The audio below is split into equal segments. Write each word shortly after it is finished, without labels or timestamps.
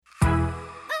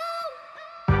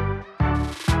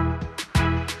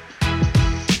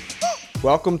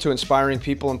Welcome to Inspiring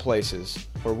People and Places,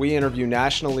 where we interview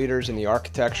national leaders in the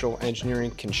architectural,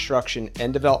 engineering, construction,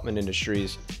 and development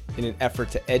industries in an effort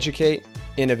to educate,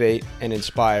 innovate, and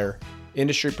inspire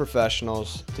industry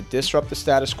professionals to disrupt the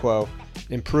status quo,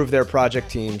 improve their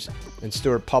project teams, and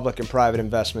steward public and private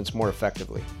investments more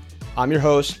effectively. I'm your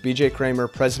host, BJ Kramer,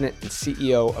 President and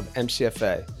CEO of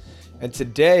MCFA. And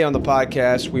today on the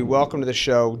podcast, we welcome to the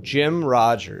show Jim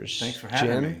Rogers. Thanks for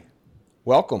having me.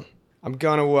 Welcome. I'm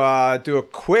going to do a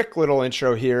quick little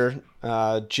intro here.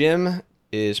 Jim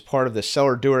is part of the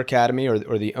Seller Doer Academy,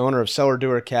 or the owner of Seller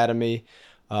Doer Academy,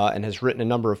 and has written a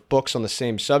number of books on the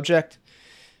same subject.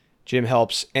 Jim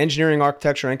helps engineering,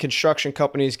 architecture, and construction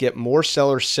companies get more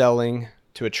sellers selling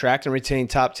to attract and retain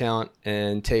top talent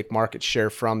and take market share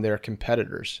from their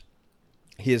competitors.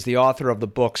 He is the author of the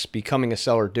books Becoming a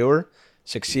Seller Doer,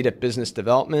 Succeed at Business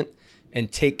Development,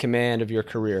 and Take Command of Your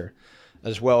Career,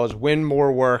 as well as Win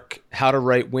More Work, How to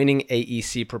Write Winning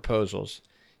AEC Proposals.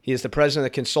 He is the president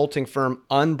of the consulting firm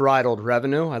Unbridled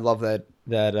Revenue. I love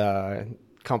that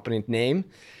company name.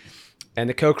 And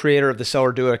the co-creator of the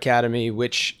Seller Doer Academy,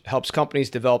 which helps companies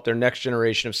develop their next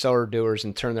generation of seller doers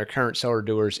and turn their current seller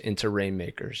doers into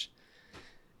rainmakers.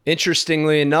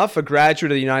 Interestingly enough, a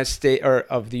graduate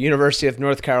of the University of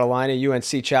North Carolina,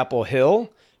 UNC Chapel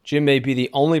Hill, Jim may be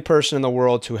the only person in the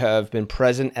world to have been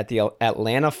present at the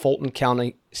Atlanta Fulton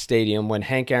County Stadium when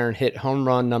Hank Aaron hit home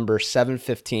run number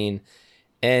 715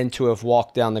 and to have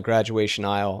walked down the graduation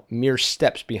aisle mere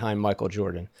steps behind Michael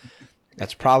Jordan.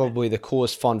 That's probably the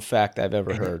coolest fun fact I've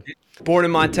ever heard. Born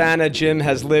in Montana, Jim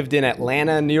has lived in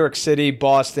Atlanta, New York City,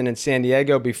 Boston, and San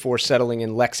Diego before settling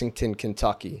in Lexington,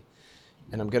 Kentucky.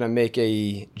 And I'm going to make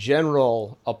a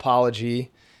general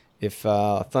apology if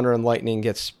Thunder and Lightning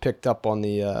gets picked up on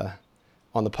the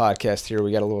podcast here.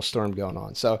 We got a little storm going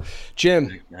on. So,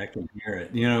 Jim. I can hear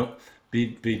it. You know,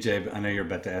 BJ, I know you're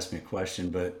about to ask me a question,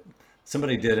 but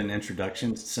somebody did an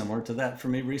introduction similar to that for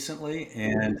me recently.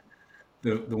 And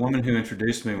the woman who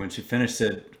introduced me, when she finished,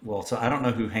 said, well, so I don't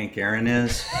know who Hank Aaron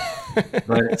is,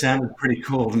 but it sounded pretty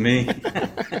cool to me.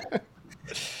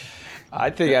 I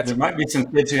think there might be some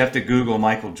kids who have to Google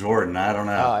Michael Jordan. I don't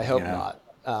know. I hope not.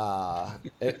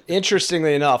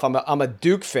 Interestingly enough, I'm a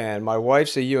Duke fan. My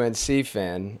wife's a UNC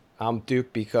fan. I'm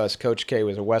Duke because Coach K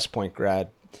was a West Point grad.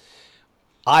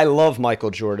 I love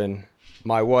Michael Jordan.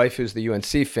 My wife, who's the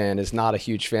UNC fan, is not a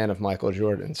huge fan of Michael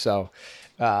Jordan. So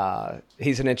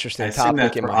he's an interesting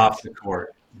topic in my off the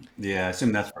court. Yeah, I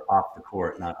assume that's for off the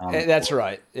court, not on the court. That's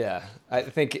right. Yeah, I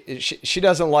think she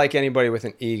doesn't like anybody with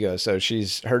an ego. So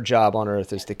her job on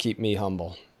earth is to keep me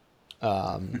humble.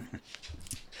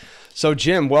 So,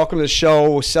 Jim, welcome to the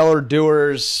show. Seller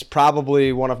Doers,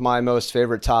 probably one of my most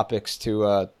favorite topics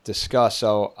to discuss.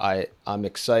 So I'm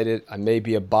excited. I may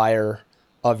be a buyer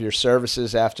of your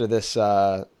services after this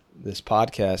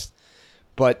podcast.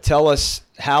 But tell us,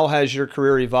 how has your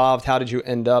career evolved? How did you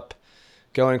end up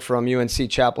going from UNC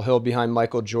Chapel Hill behind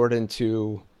Michael Jordan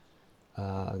to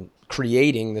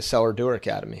creating the Seller Doer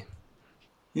Academy?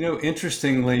 You know,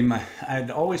 interestingly,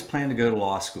 I'd always planned to go to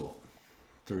law school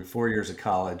through 4 years of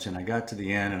college, and I got to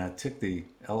the end and I took the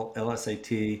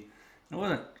LSAT. I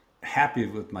wasn't happy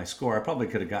with my score. I probably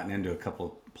could have gotten into a couple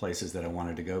of places that I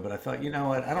wanted to go, but I thought, you know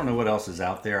what, I don't know what else is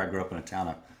out there. I grew up in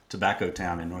a tobacco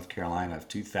town in North Carolina of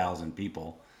 2,000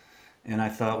 people, and I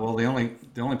thought, well, the only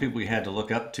people we had to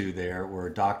look up to there were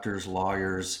doctors,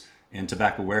 lawyers, and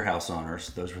tobacco warehouse owners.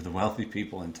 Those were the wealthy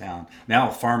people in town. Now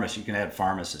pharmacists, you can add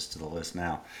pharmacists to the list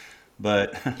now,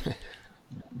 but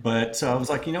so I was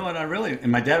like, you know what,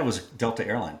 and my dad was a Delta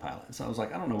airline pilot. So I was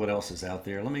like, I don't know what else is out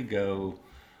there. Let me go,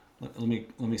 let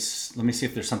me see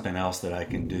if there's something else that I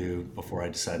can do before I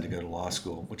decide to go to law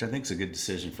school, which I think is a good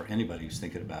decision for anybody who's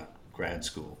thinking about grad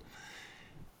school.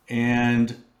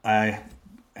 And I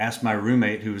asked my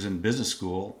roommate who was in business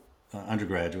school,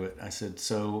 undergraduate, I said,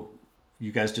 so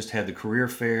you guys just had the career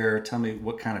fair. Tell me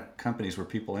what kind of companies were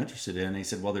people interested in? And he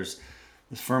said, well, there's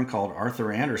this firm called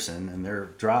Arthur Andersen, and their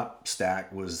drop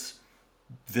stack was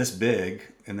this big,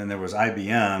 and then there was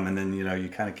IBM, and then, you know, you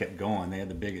kind of kept going. They had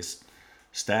the biggest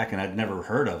stack, and I'd never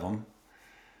heard of them.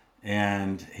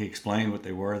 And he explained what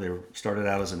they were. They started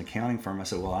out as an accounting firm. I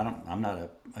said, well, I'm not an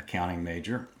accounting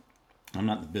major. I'm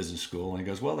not in the business school. And he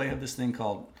goes, well, they have this thing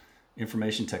called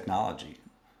information technology,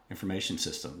 information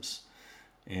systems.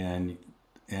 And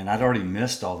I'd already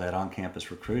missed all that on-campus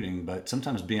recruiting, but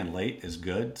sometimes being late is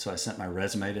good. So I sent my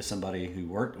resume to somebody who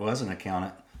was an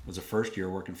accountant, was a first year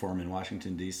working for him in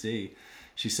Washington, D.C.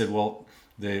 She said, well,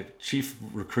 the chief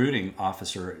recruiting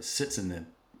officer sits in the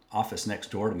office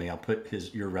next door to me. I'll put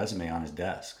your resume on his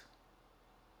desk.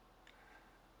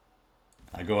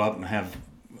 I go up and have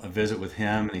a visit with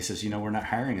him, and he says, we're not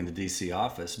hiring in the DC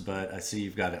office, but I see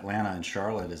you've got Atlanta and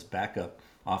Charlotte as backup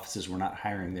offices. We're not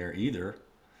hiring there either,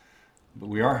 but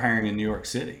we are hiring in New York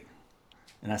City.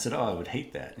 And I said, oh, I would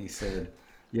hate that. And he said,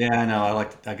 yeah, I know.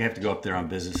 I have to go up there on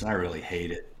business, and I really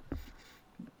hate it.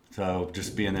 So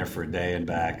just being there for a day and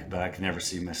back, but I can never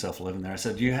see myself living there. I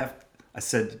said, I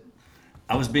said,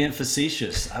 I was being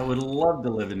facetious. I would love to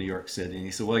live in New York City. And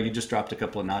he said, well, you just dropped a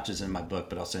couple of notches in my book,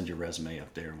 but I'll send your resume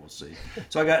up there and we'll see.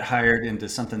 So I got hired into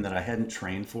something that I hadn't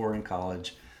trained for in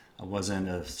college. I wasn't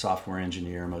a software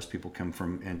engineer. Most people come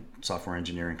from software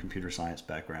engineering, computer science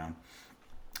background.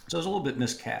 So I was a little bit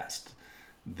miscast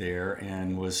there,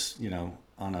 and was,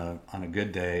 on a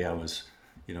good day, I was,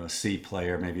 a C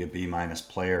player, maybe a B minus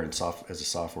player as a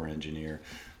software engineer.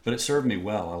 But it served me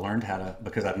well. I learned how to,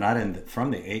 because I'm not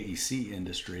from the AEC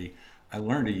industry, I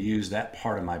learned to use that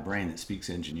part of my brain that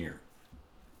speaks engineer.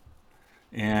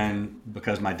 And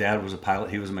because my dad was a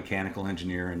pilot, he was a mechanical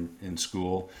engineer in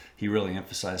school. He really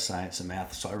emphasized science and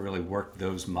math. So I really worked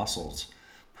those muscles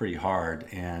pretty hard.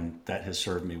 And that has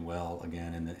served me well,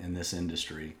 again, in this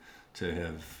industry, to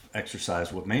have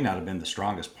exercised what may not have been the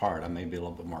strongest part. I may be a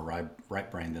little bit more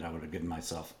right brain than I would have given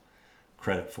myself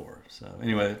credit for. So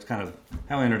anyway, it's kind of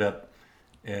how I ended up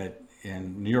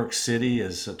in New York City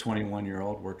as a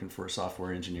 21-year-old working for a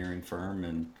software engineering firm.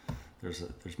 And there's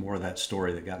more of that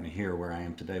story that got me here where I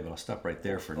am today, but I'll stop right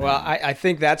there for now. Well, I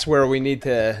think that's where we need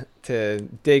to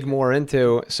dig more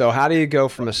into. So how do you go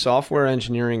from a software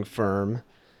engineering firm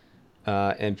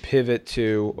and pivot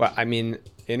to, well, I mean,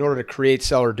 in order to create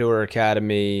Seller Doer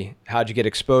Academy, how'd you get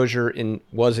exposure in?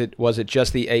 Was it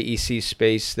just the AEC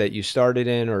space that you started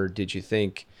in, or did you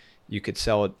think you could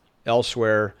sell it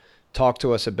elsewhere? Talk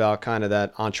to us about kind of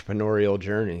that entrepreneurial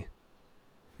journey.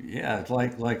 Yeah, it's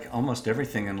like almost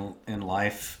everything in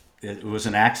life, it was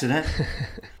an accident.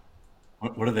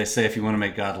 What do they say? If you want to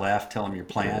make God laugh, tell him your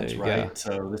Yeah, there plans, you go. right?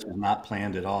 So this was not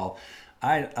planned at all.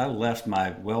 I left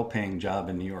my well-paying job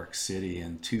in New York City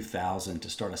in 2000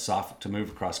 to to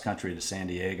move across country to San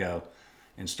Diego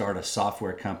and start a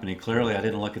software company. Clearly, I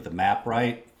didn't look at the map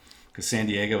right, because San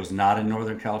Diego was not in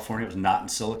Northern California. It was not in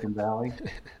Silicon Valley.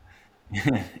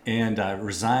 And I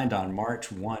resigned on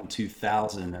March 1,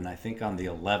 2000, and I think on the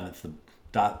 11th, the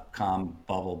dot-com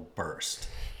bubble burst.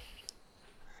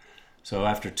 So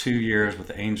after 2 years with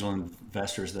the angel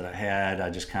investors that I had, I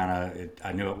just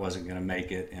I knew it wasn't going to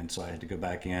make it, and so I had to go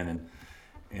back in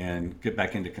and get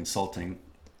back into consulting,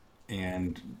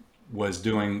 and was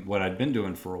doing what I'd been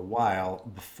doing for a while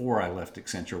before I left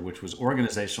Accenture, which was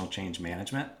organizational change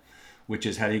management, which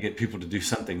is how do you get people to do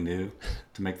something new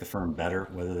to make the firm better,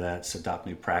 whether that's adopt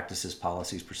new practices,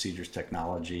 policies, procedures,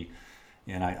 technology.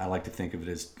 And I like to think of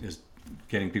it as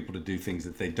getting people to do things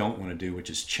that they don't want to do, which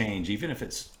is change, even if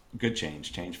it's good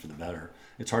change for the better.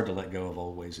 It's hard to let go of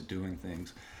old ways of doing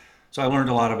things. So I learned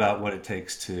a lot about what it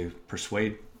takes to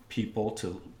persuade people,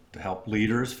 to help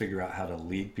leaders figure out how to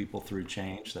lead people through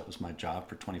change. That was my job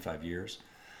for 25 years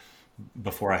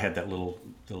before I had the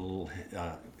little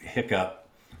hiccup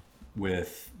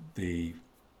with the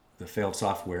failed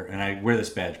software. And I wear this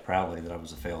badge proudly, that I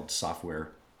was a failed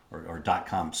software or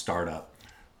dot-com startup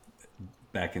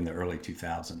back in the early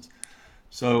 2000s.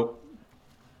 So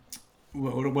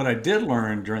what I did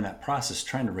learn during that process,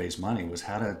 trying to raise money, was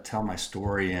how to tell my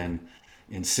story in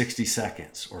 60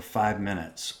 seconds or 5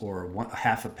 minutes or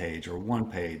half a page or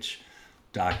one page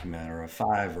document,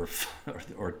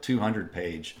 or a 200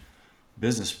 page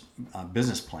business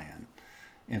plan.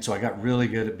 And so I got really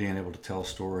good at being able to tell a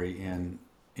story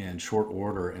in short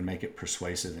order and make it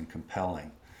persuasive and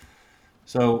compelling.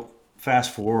 So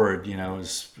fast forward,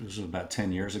 this was about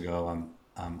 10 years ago.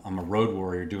 I'm a road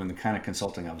warrior doing the kind of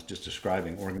consulting I was just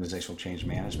describing, organizational change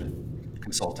management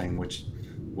consulting, which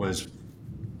was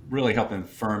really helping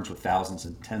firms with thousands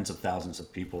and tens of thousands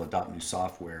of people adopt new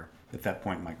software at that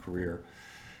point in my career.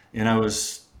 And I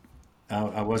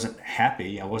wasn't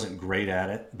happy. I wasn't great at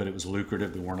it, but it was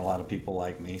lucrative. There weren't a lot of people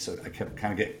like me. So I kept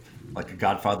kind of get like a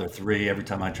Godfather 3. Every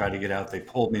time I tried to get out, they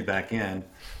pulled me back in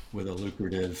with a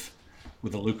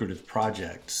lucrative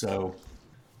project. So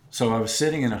I was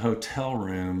sitting in a hotel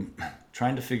room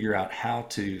trying to figure out how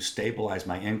to stabilize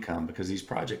my income, because these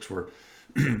projects were,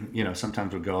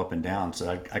 sometimes would go up and down. So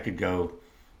I could go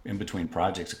in between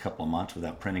projects a couple of months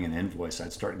without printing an invoice.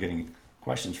 I'd start getting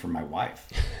questions from my wife.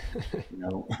 You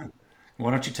know,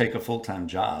 why don't you take a full-time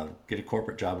job, get a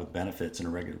corporate job with benefits and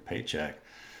a regular paycheck?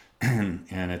 And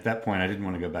at that point, I didn't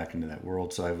want to go back into that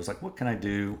world. So I was like, what can I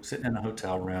do sitting in a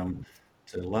hotel room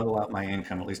to level out my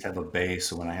income, at least have a base,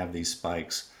 so when I have these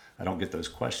spikes, I don't get those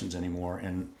questions anymore.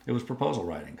 And it was proposal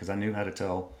writing, because I knew how to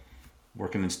tell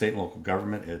working in state and local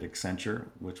government at Accenture,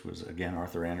 which was again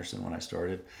Arthur Andersen when I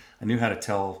started. I knew how to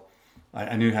tell,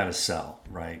 I knew how to sell,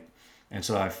 right? And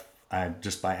so I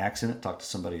just by accident talked to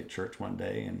somebody at church one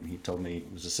day, and he told me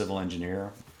he was a civil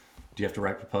engineer. Do you have to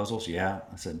write proposals? Yeah.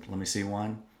 I said, let me see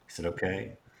one. He said,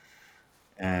 okay.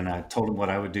 And I told him what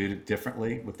I would do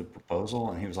differently with the proposal,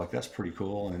 and he was like, "That's pretty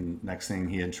cool." And next thing,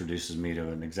 he introduces me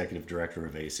to an executive director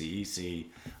of ACEC.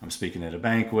 I'm speaking at a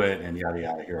banquet, and yada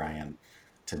yada. Here I am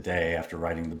today after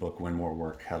writing the book "Win More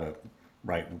Work: How to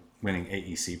Write Winning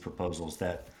AEC Proposals."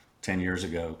 That 10 years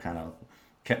ago kind of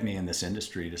kept me in this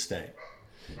industry to stay.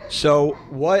 So,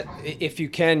 what, if you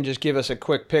can, just give us a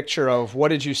quick picture of what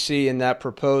did you see in that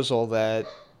proposal that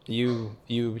you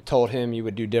told him you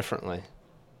would do differently?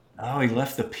 Oh, he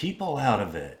left the people out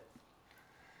of it.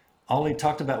 All he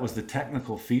talked about was the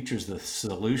technical features, the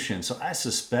solution. So I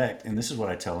suspect, and this is what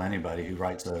I tell anybody who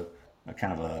writes a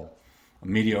kind of a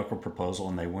mediocre proposal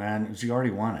and they win, is you already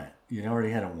won it. You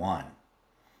already had it won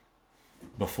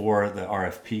before the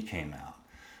RFP came out.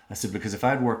 I said, because if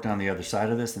I'd worked on the other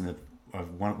side of this and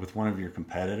with one of your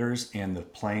competitors and the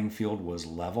playing field was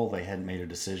level, they hadn't made a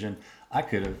decision, I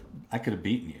could have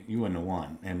beaten you. You wouldn't have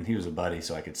won. And he was a buddy,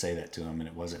 so I could say that to him, and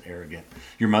it wasn't arrogant.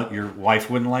 Your wife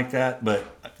wouldn't like that, but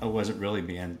I wasn't really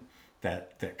being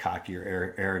that cocky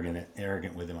or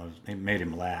arrogant with him. It made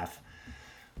him laugh.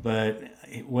 But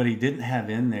what he didn't have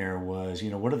in there was,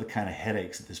 what are the kind of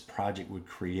headaches that this project would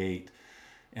create?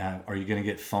 Are you going to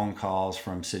get phone calls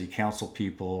from city council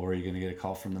people, or are you going to get a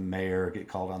call from the mayor, get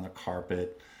called on the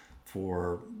carpet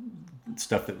for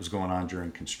stuff that was going on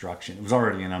during construction? It was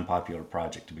already an unpopular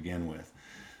project to begin with.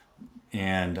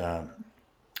 And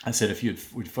I said,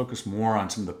 if would focus more on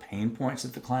some of the pain points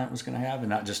that the client was going to have, and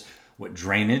not just what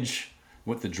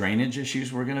the drainage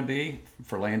issues were going to be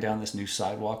for laying down this new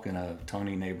sidewalk in a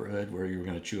Tony neighborhood where you were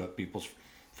going to chew up people's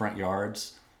front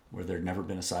yards where there'd never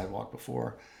been a sidewalk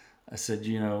before. I said,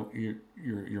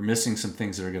 you're missing some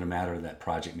things that are going to matter to that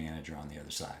project manager on the other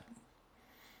side.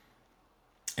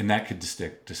 And that could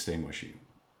distinguish you.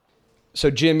 So,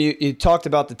 Jim, you talked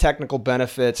about the technical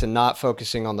benefits and not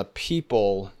focusing on the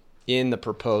people in the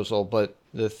proposal, but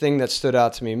the thing that stood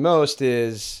out to me most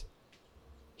is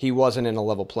he wasn't in a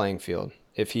level playing field.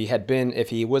 If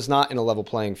he was not in a level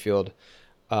playing field,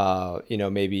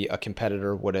 maybe a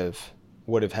competitor would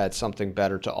have had something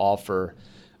better to offer.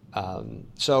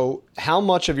 So how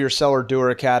much of your Seller Doer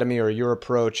Academy or your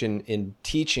approach in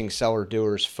teaching seller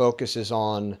doers focuses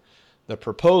on the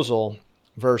proposal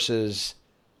versus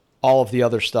all of the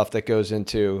other stuff that goes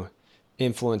into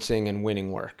influencing and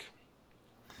winning work?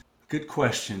 Good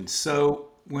question. So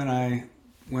when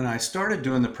I started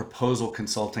doing the proposal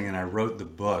consulting and I wrote the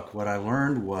book, what I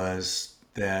learned was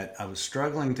that I was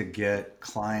struggling to get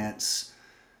clients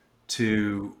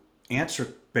to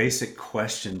answer basic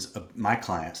questions of my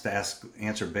clients, to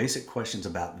answer basic questions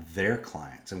about their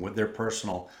clients and what their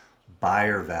personal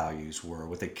buyer values were,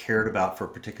 what they cared about for a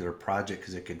particular project,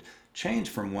 because it could change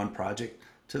from one project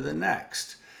to the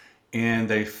next. And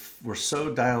they were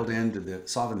so dialed into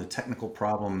solving the technical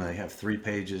problem. They have 3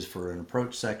 pages for an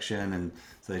approach section, and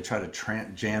so they try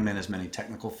to jam in as many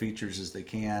technical features as they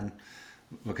can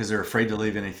because they're afraid to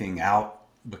leave anything out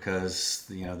because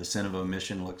the sin of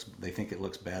omission they think it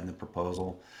looks bad in the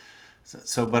proposal.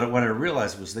 But what I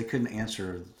realized was they couldn't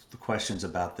answer the questions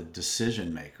about the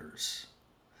decision makers.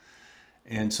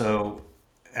 And so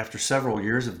after several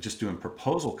years of just doing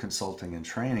proposal consulting and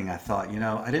training, I thought,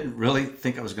 I didn't really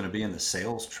think I was going to be in the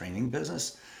sales training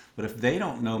business, but if they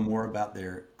don't know more about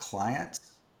their clients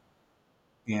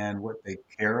and what they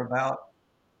care about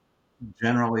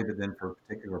generally than for a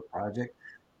particular project,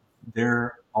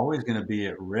 they're always going to be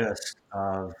at risk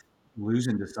of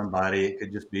losing to somebody. It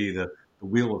could just be the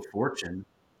wheel of fortune.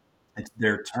 It's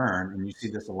their turn. And you see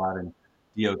this a lot in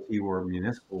DOT or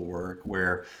municipal work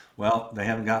where, well, they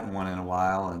haven't gotten one in a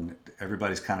while and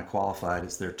everybody's kind of qualified.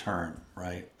 It's their turn,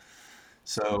 right?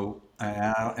 So,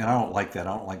 and I don't like that.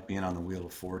 I don't like being on the wheel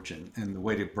of fortune. And the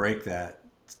way to break that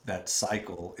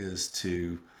cycle is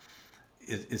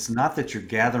it's not that you're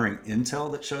gathering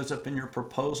intel that shows up in your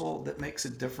proposal that makes a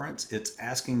difference. It's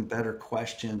asking better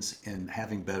questions and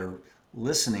having better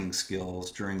listening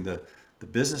skills during the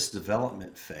business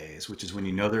development phase, which is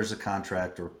when there's a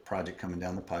contract or project coming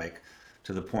down the pike,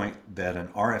 to the point that an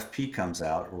RFP comes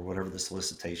out or whatever the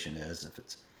solicitation is,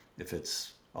 if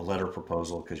it's a letter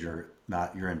proposal, because you're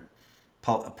in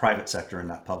private sector and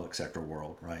not public sector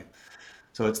world, right?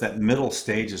 So it's that middle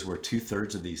stages where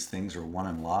 2/3 of these things are won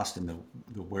and lost, and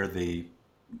where the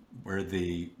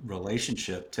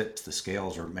relationship tips the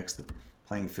scales or makes the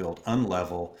playing field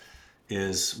unlevel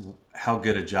is how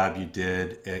good a job you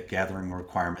did at gathering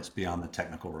requirements beyond the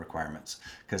technical requirements,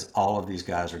 because all of these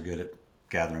guys are good at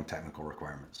gathering technical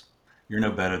requirements. You're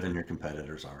no better than your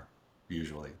competitors are,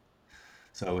 usually.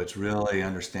 So it's really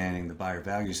understanding the buyer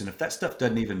values. And if that stuff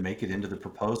doesn't even make it into the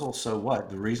proposal, so what?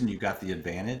 The reason you got the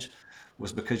advantage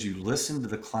was because you listened to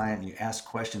the client and you asked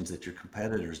questions that your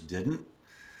competitors didn't.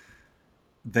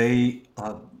 They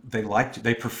liked you,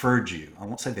 they preferred you. I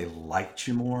won't say they liked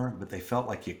you more, but they felt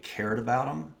like you cared about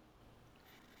them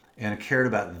and cared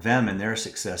about them and their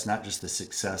success, not just the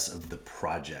success of the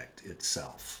project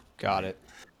itself, Got right? it.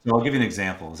 So I'll give you an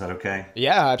example. Is that okay?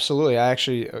 Yeah, absolutely. I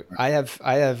actually, I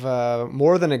have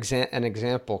more than an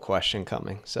example question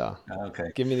coming. So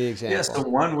Okay. give me the Yeah, so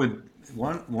example.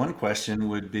 one question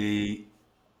would be,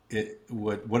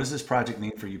 what does this project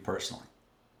mean for you personally?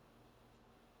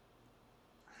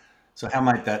 So how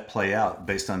might that play out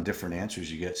based on different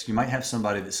answers you get? So you might have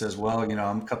somebody that says, well,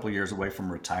 I'm a couple of years away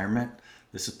from retirement.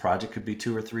 Project could be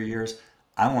 2 or 3 years.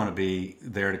 I want to be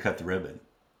there to cut the ribbon,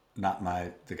 not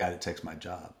the guy that takes my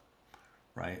job,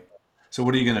 right? So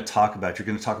what are you going to talk about? You're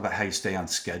going to talk about how you stay on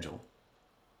schedule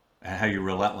and how you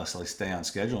relentlessly stay on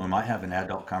schedule. And might have an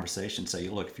adult conversation. Say,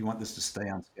 look, if you want this to stay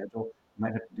on schedule, you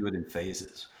might have to do it in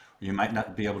phases. Or you might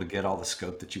not be able to get all the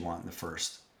scope that you want in the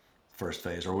first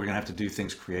phase. Or we're going to have to do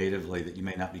things creatively that you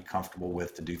may not be comfortable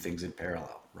with to do things in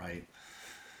parallel, right?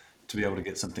 To be able to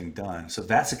get something done. So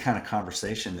that's a kind of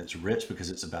conversation that's rich because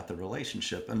it's about the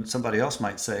relationship. And somebody else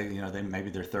might say,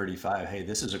 maybe they're 35. Hey,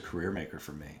 this is a career maker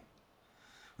for me.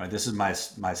 Right, this is my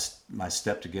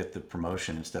step to get the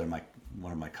promotion instead of my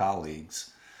one of my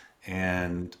colleagues,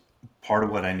 and part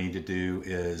of what I need to do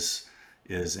is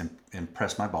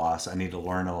impress my boss. I need to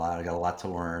learn a lot. I got a lot to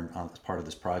learn as part of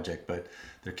this project, but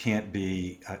there can't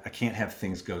be I can't have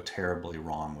things go terribly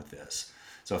wrong with this.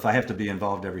 So if I have to be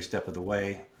involved every step of the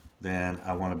way, then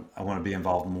I want to be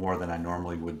involved more than I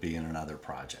normally would be in another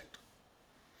project.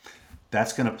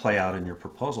 That's going to play out in your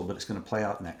proposal, but it's going to play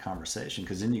out in that conversation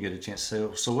because then you get a chance to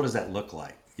say, so what does that look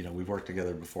like? We've worked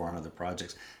together before on other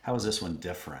projects. How is this one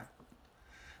different?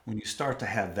 When you start to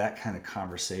have that kind of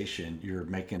conversation, you're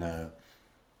making a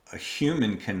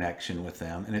human connection with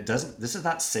them. And this is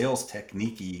not sales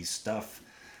technique-y stuff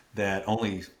that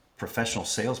only professional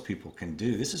salespeople can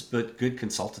do. This is but good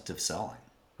consultative selling.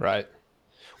 Right.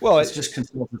 Well, It's just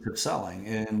consultative selling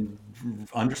and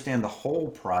understand the whole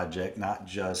project, not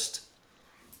just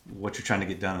what you're trying to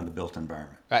get done in the built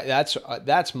environment.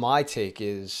 that's my take.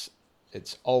 Is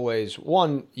it's always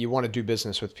one, you want to do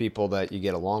business with people that you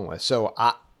get along with. So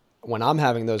when I'm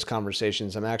having those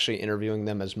conversations, I'm actually interviewing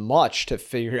them as much to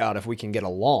figure out if we can get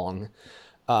along.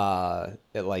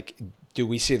 Like, do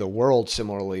we see the world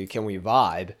similarly? Can we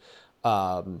vibe?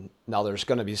 Now there's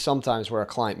going to be some times where a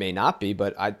client may not be,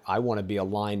 but I want to be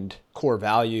aligned core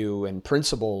value and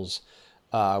principles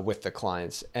with the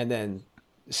clients. And then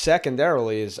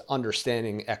secondarily is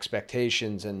understanding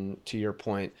expectations. And to your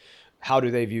point, how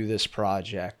do they view this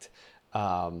project?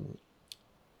 Um,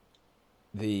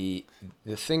 the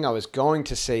thing I was going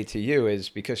to say to you is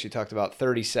because you talked about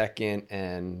 30-second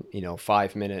and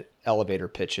 5-minute elevator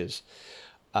pitches.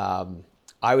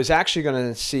 I was actually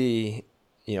going to see,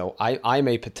 I'm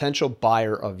a potential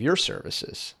buyer of your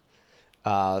services.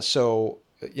 So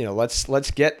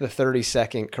let's get the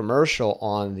 30-second commercial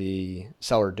on the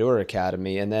Seller Doer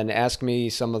Academy, and then ask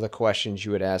me some of the questions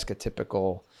you would ask a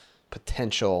typical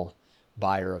potential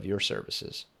buyer of your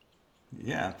services.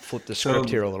 Yeah. Flip the So script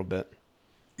here a little bit.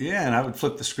 yeah, and I would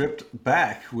flip the script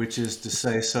back, which is to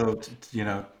say,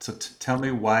 tell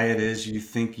me why it is you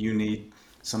think you need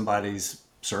somebody's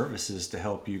services to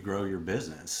help you grow your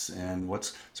business, and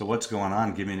what's going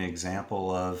on. Give me an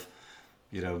example of,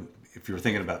 if you were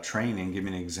thinking about training, give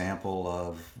me an example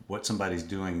of what somebody's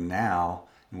doing now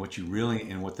and what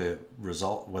the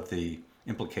result, what the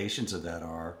implications of that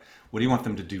are. What do you want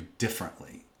them to do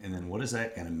differently? And then what is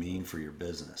that going to mean for your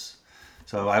business?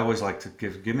 So I always like to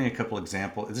give me a couple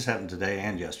examples. This happened today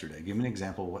and yesterday. Give me an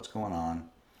example of what's going on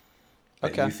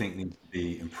that you Okay. think needs to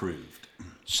be improved.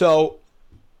 So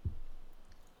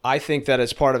I think that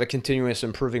as part of a continuous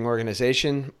improving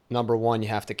organization, number one, you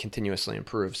have to continuously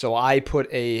improve. So I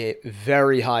put a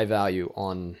very high value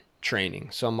on training,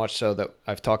 so much so that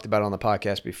I've talked about it on the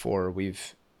podcast before.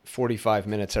 We've 45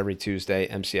 minutes every Tuesday,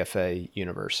 MCFA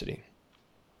University.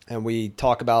 And we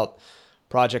talk about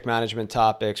project management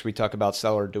topics. We talk about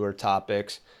seller doer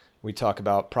topics. We talk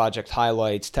about project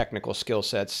highlights, technical skill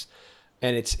sets.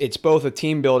 And it's both a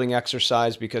team building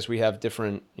exercise because we have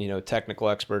different, technical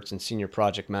experts and senior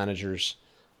project managers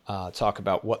talk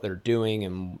about what they're doing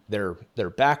and their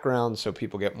background, so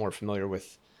people get more familiar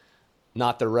with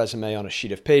not their resume on a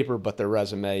sheet of paper, but their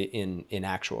resume in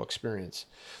actual experience.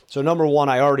 So number one,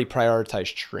 I already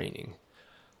prioritize training.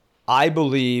 I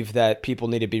believe that people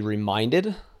need to be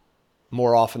reminded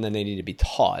more often than they need to be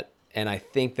taught. And I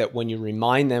think that when you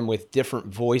remind them with different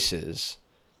voices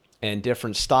and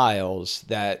different styles,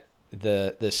 that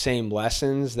the same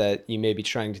lessons that you may be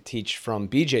trying to teach from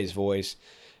BJ's voice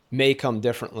may come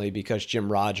differently because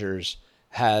Jim Rogers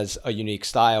has a unique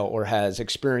style or has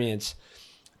experience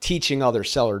teaching other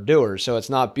seller doers. So it's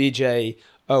not BJ,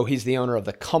 oh, he's the owner of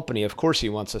the company, of course he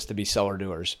wants us to be seller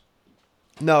doers.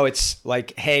 No, it's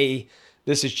like, hey,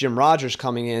 this is Jim Rogers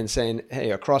coming in saying,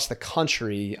 hey, across the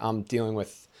country, I'm dealing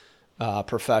with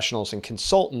professionals and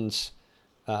consultants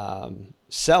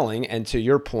selling. And to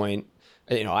your point,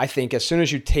 I think as soon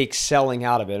as you take selling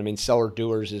out of it, I mean, seller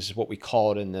doers is what we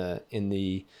call it in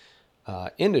the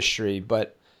industry,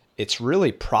 but it's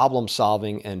really problem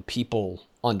solving and people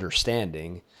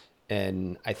understanding.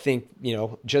 And I think,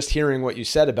 just hearing what you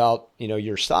said about,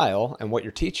 your style and what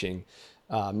you're teaching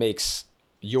makes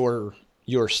your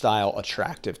style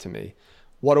attractive to me.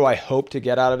 What do I hope to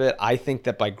get out of it? I think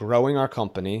that by growing our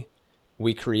company,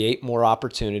 we create more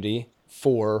opportunity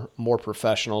for more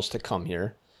professionals to come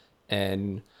here.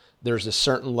 And there's a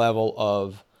certain level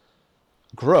of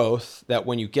growth that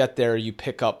when you get there, you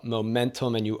pick up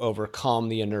momentum and you overcome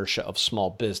the inertia of small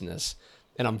business.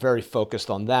 And I'm very focused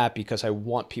on that because I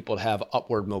want people to have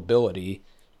upward mobility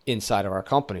inside of our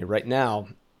company. Right now,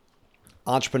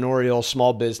 entrepreneurial,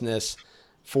 small business,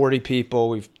 40 people,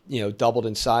 we've doubled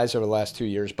in size over the last 2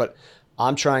 years, but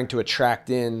I'm trying to attract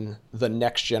in the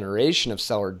next generation of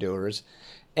seller doers.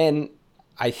 And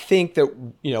I think that,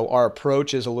 our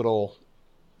approach is a little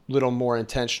more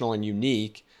intentional and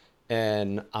unique.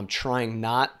 And I'm trying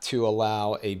not to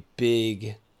allow a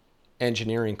big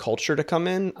engineering culture to come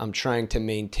in. I'm trying to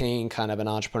maintain kind of an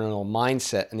entrepreneurial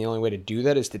mindset. And the only way to do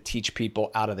that is to teach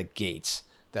people out of the gates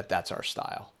that that's our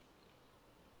style.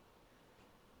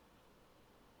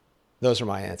 Those are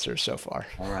my answers so far.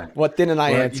 All right. What didn't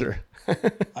I Well, answer?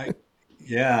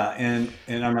 yeah, and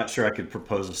I'm not sure I could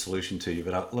propose a solution to you,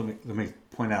 but let me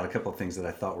point out a couple of things that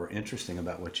I thought were interesting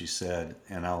about what you said,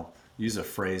 and I'll use a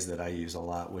phrase that I use a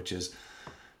lot, which is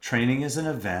training is an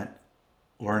event,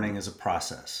 learning is a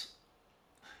process.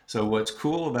 So what's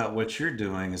cool about what you're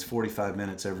doing is 45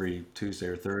 minutes every Tuesday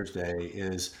or Thursday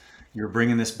is you're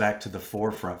bringing this back to the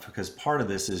forefront because part of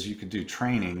this is you could do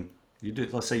training.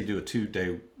 Let's say you do a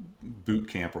 2-day boot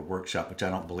camp or workshop, which I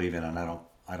don't believe in and I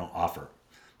don't offer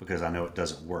because I know it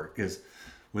doesn't work. Is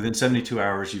within 72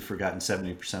 hours you've forgotten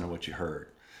 70% of what you heard.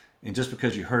 And just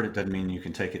because you heard it doesn't mean you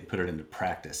can take it and put it into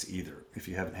practice either. If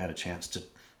you haven't had a chance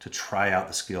to try out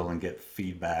the skill and get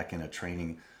feedback in a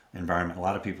training environment, a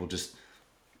lot of people just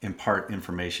impart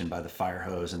information by the fire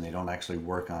hose and they don't actually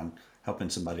work on helping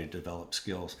somebody develop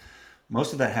skills.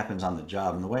 Most of that happens on the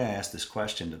job. And the way I ask this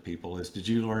question to people is, did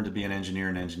you learn to be an engineer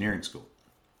in engineering school?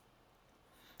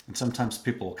 And sometimes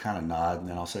people will kind of nod and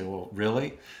then I'll say, well,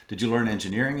 really? Did you learn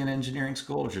engineering in engineering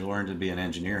school or did you learn to be an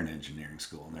engineer in engineering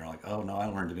school? And they're like, oh, no, I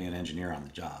learned to be an engineer on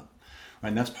the job. Right?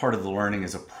 And that's part of the learning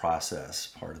as a process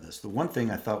part of this. The one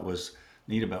thing I thought was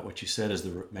neat about what you said is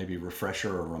maybe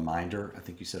refresher or reminder. I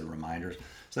think you said reminders.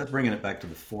 So that's bringing it back to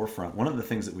the forefront. One of the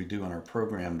things that we do in our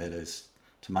program that is,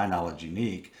 to my knowledge,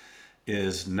 unique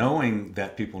is knowing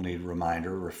that people need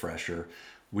reminder, refresher.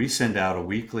 We send out a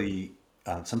weekly,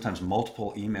 sometimes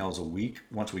multiple emails a week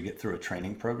once we get through a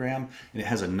training program, and it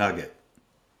has a nugget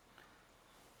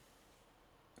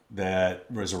that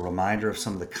was a reminder of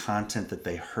some of the content that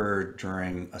they heard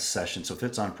during a session. So if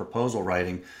it's on proposal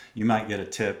writing, you might get a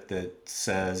tip that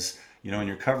says, in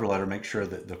your cover letter, make sure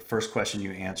that the first question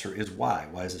you answer is why.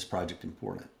 Why is this project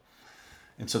important?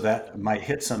 And so that might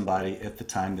hit somebody at the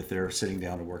time that they're sitting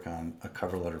down to work on a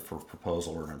cover letter for a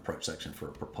proposal or an approach section for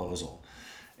a proposal.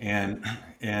 And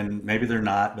maybe they're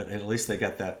not, but at least they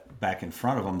got that back in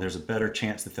front of them. There's a better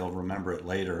chance that they'll remember it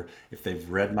later if they've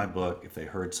read my book, if they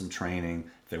heard some training,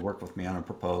 if they work with me on a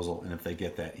proposal, and if they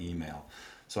get that email.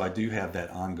 So I do have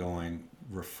that ongoing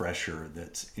refresher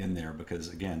that's in there because,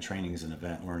 again, training is an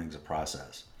event, learning is a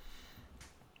process.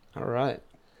 All right.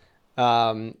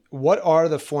 What are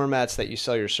the formats that you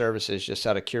sell your services, just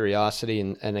out of curiosity,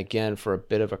 and again, for a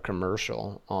bit of a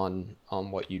commercial on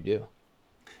what you do?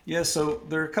 Yeah, so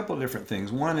there are a couple of different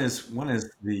things. One is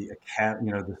the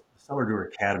the Seller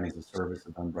Doer Academy is a service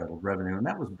of unbridled revenue, and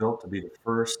that was built to be the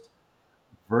first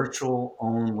virtual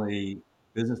only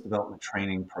business development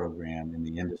training program in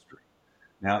the industry.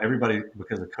 Now, everybody,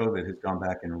 because of COVID, has gone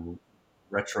back and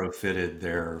retrofitted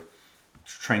their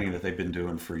training that they've been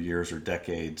doing for years or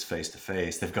decades face to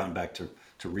face. They've gone back to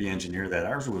re-engineer that.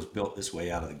 Ours was built this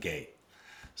way out of the gate.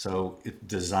 So it's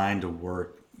designed to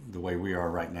work the way we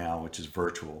are right now, which is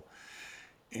virtual.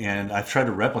 And I've tried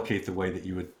to replicate the way that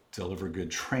you would deliver good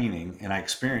training. And I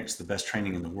experienced the best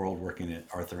training in the world working at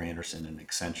Arthur Andersen and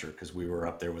Accenture because we were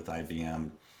up there with IBM,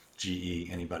 GE,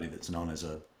 anybody that's known as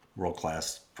a world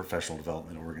class professional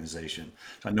development organization.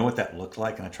 So I know what that looked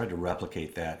like, and I tried to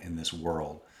replicate that in this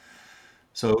world.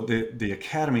 So the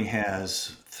academy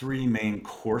has three main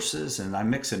courses, and I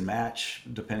mix and match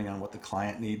depending on what the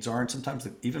client needs are. And sometimes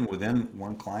even within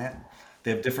one client,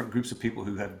 they have different groups of people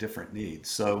who have different needs.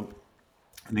 So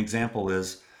an example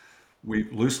is we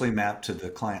loosely map to the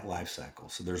client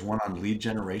lifecycle. So there's one on lead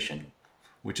generation,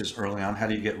 which is early on. How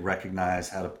do you get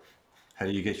recognized? How do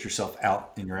you get yourself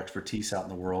out and your expertise out in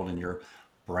the world and your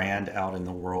brand out in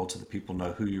the world so that people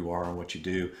know who you are and what you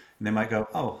do? And they might go,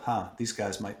 oh, these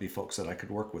guys might be folks that I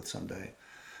could work with someday.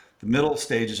 The middle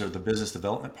stages are the business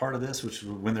development part of this, which is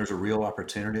when there's a real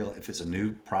opportunity. If it's a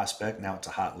new prospect, now it's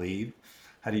a hot lead.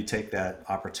 How do you take that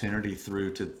opportunity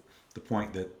through to the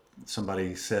point that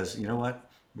somebody says, you know what,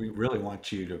 we really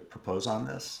want you to propose on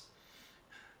this?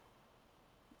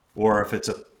 Or if it's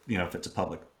a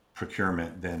public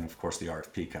procurement, then of course the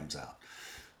RFP comes out.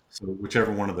 So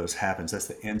whichever one of those happens, that's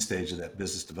the end stage of that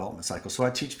business development cycle. So I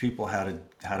teach people how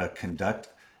to conduct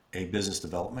a business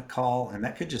development call, and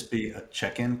that could just be a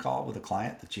check-in call with a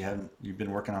client that you've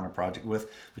been working on a project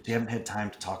with, but you haven't had time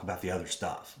to talk about the other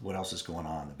stuff. What else is going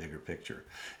on, the bigger picture?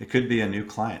 It could be a new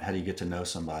client. How do you get to know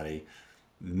somebody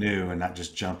new and not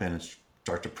just jump in and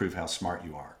start to prove how smart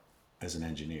you are as an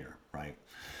engineer, right?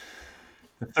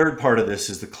 The third part of this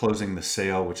is the closing the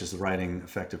sale, which is the writing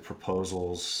effective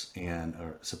proposals and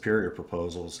superior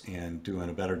proposals and doing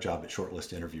a better job at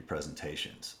shortlist interview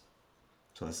presentations.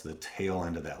 So that's the tail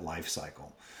end of that life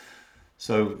cycle.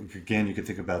 So again, you could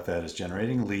think about that as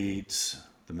generating leads,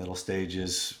 the middle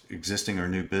stages, existing or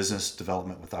new business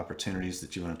development with opportunities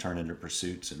that you want to turn into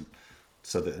pursuits, and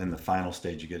so that in the final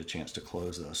stage you get a chance to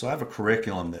close those. So I have a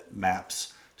curriculum that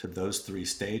maps to those three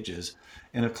stages.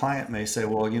 And a client may say,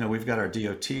 well, we've got our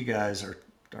DOT guys,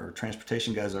 our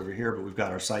transportation guys over here, but we've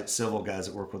got our site civil guys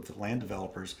that work with the land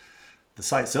developers. The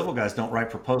site civil guys don't write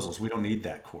proposals. We don't need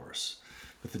that course.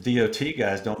 But the DOT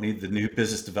guys don't need the new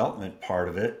business development part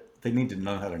of it. They need to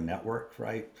know how to network,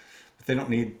 right? But they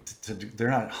don't need they're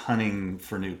not hunting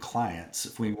for new clients.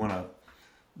 If we want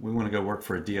to go work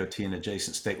for a DOT in an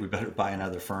adjacent state, we better buy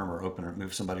another firm or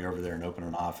move somebody over there and open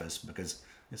an office because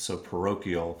it's so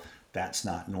parochial. That's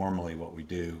not normally what we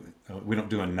do. We don't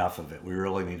do enough of it. We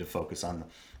really need to focus on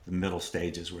the middle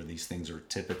stages where these things are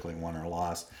typically won or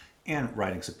lost, and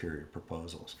writing superior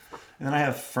proposals. And then I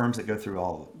have firms that go through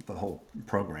the whole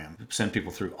program, send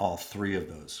people through all three of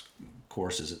those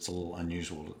courses. It's a little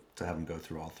unusual to have them go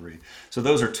through all three. So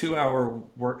those are 2-hour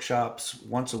workshops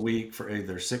once a week for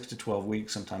either 6 to 12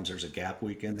 weeks. Sometimes there's a gap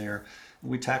week in there.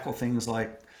 We tackle things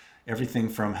like everything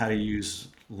from how to use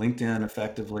LinkedIn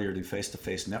effectively or do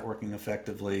face-to-face networking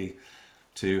effectively,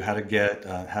 to how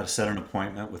to set an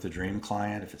appointment with a dream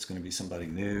client if it's going to be somebody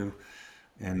new.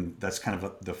 And that's kind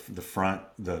of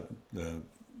the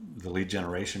lead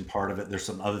generation part of it. There's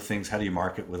some other things. How do you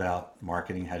market without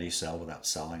marketing? How do you sell without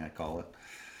selling, I call it.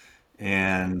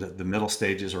 And the middle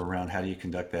stages are around how do you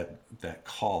conduct that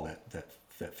call,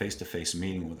 that face-to-face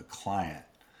meeting with a client,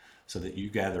 so that you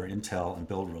gather intel and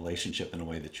build relationship in a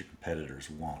way that your competitors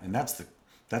won't. And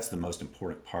that's the most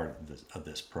important part of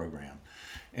this program.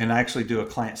 And I actually do a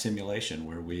client simulation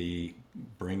where we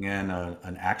bring in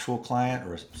an actual client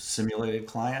or a simulated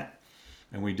client,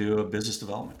 and we do a business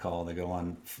development call. They go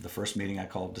on the first meeting I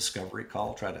call discovery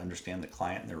call, try to understand the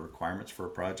client and their requirements for a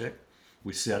project.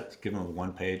 We give them a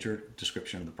one-pager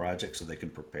description of the project so they can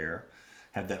prepare.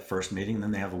 Have that first meeting,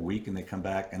 then they have a week and they come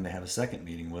back and they have a second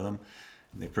meeting with them.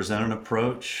 They present an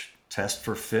approach, test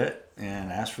for fit,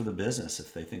 and ask for the business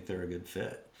if they think they're a good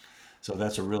fit. So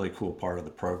that's a really cool part of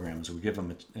the program, is we give them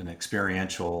there's an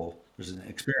experiential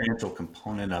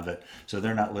component of it. So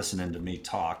they're not listening to me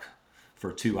talk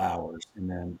for 2 hours and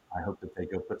then I hope that they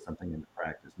go put something into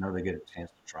practice. No, they get a chance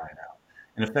to try it out.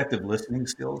 And effective listening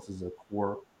skills is a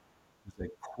core.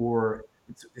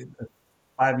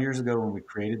 5 years ago when we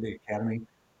created the academy,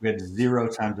 we had 0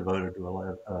 time devoted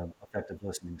to effective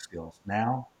listening skills.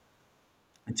 Now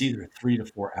it's either 3 to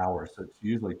 4 hours. So it's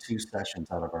usually 2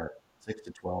 sessions out of our 6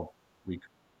 to 12 week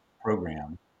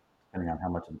program, depending on how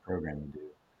much of the program you do.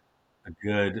 A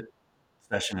good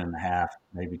session and a half,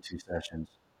 maybe 2 sessions,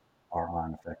 are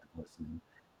on effective listening.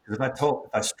 Because if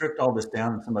I stripped all this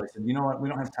down and somebody said, you know what, we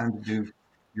don't have time to do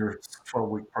your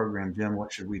 12-week program, Jim,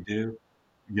 what should we do?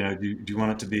 Do you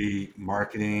want it to be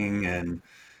marketing and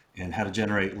and how to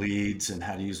generate leads and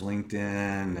how to use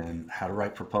LinkedIn and how to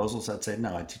write proposals, I'd say,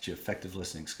 no, I teach you effective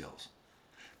listening skills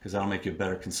because that'll make you a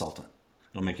better consultant.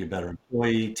 It'll make you a better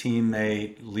employee,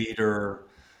 teammate, leader,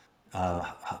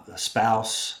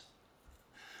 spouse,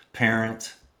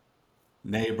 parent,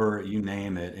 neighbor, you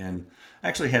name it. And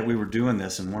actually we were doing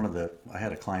this and I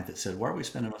had a client that said, why are we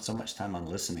spending so much time on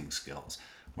listening skills?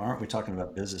 Why aren't we talking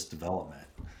about business development?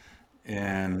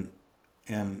 And,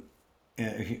 and,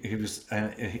 and he was,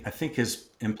 I think his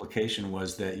implication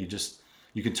was that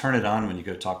you can turn it on when you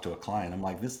go talk to a client. I'm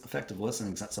like, this effective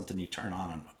listening is not something you turn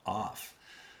on and off.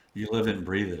 You live it and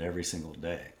breathe it every single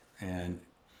day. And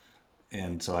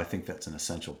so I think that's an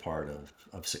essential part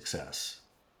of success.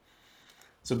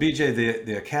 So BJ,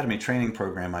 the academy training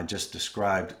program I just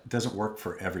described doesn't work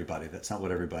for everybody. That's not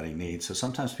what everybody needs. So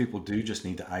sometimes people do just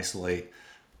need to isolate,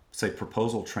 say,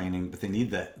 proposal training, but they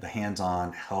need the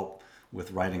hands-on help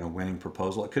with writing a winning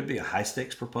proposal. It could be a high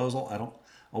stakes proposal. I don't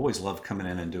always love coming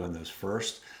in and doing those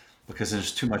first because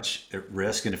there's too much at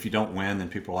risk. And if you don't win, then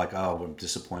people are like, oh, I'm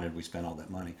disappointed we spent all that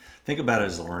money. Think about it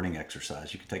as a learning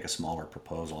exercise. You can take a smaller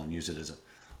proposal and use it as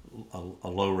a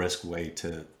low risk way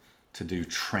to do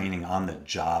training on the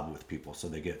job with people so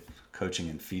they get coaching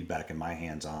and feedback in my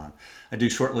hands on. I do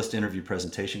shortlist interview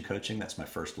presentation coaching. That's my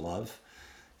first love.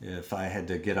 If I had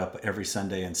to get up every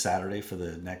Sunday and Saturday for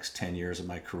the next 10 years of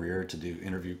my career to do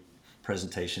interview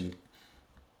presentation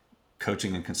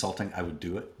coaching and consulting, I would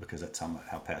do it because that's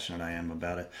how passionate I am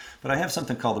about it. But I have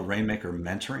something called the Rainmaker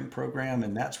Mentoring Program,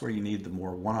 and that's where you need the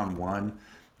more one-on-one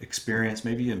experience.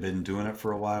 Maybe you've been doing it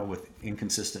for a while with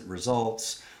inconsistent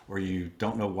results, or you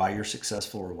don't know why you're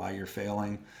successful or why you're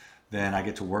failing. Then I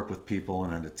get to work with people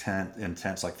in an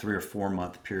intense like 3 or 4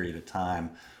 month period of time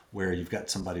where you've got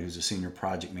somebody who's a senior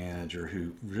project manager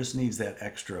who just needs that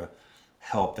extra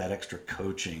help, that extra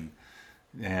coaching.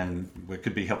 And it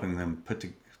could be helping them put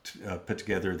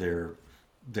together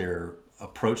their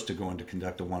approach to going to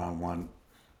conduct a one-on-one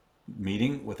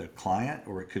meeting with a client,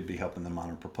 or it could be helping them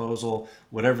on a proposal,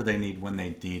 whatever they need when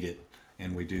they need it.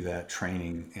 And we do that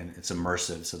training, and it's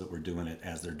immersive so that we're doing it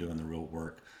as they're doing the real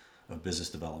work of business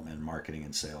development and marketing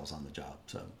and sales on the job.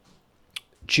 So,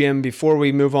 Jim, before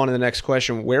we move on to the next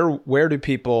question, where do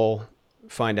people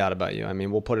find out about you? I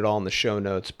mean, we'll put it all in the show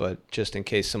notes, but just in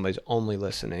case somebody's only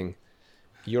listening,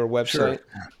 your website?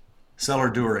 Sure.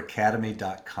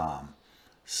 SellerDoerAcademy.com.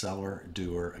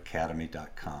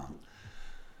 SellerDoerAcademy.com.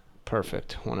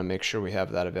 Perfect. Want to make sure we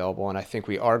have that available. And I think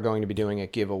we are going to be doing a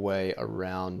giveaway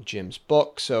around Jim's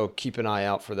book. So keep an eye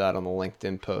out for that on the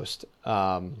LinkedIn post.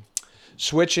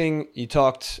 Switching, you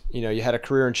talked, you had a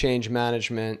career in change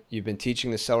management. You've been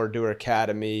teaching the Seller Doer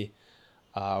Academy.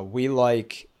 We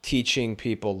like teaching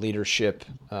people leadership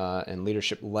and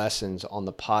leadership lessons on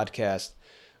the podcast.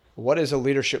 What is a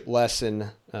leadership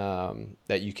lesson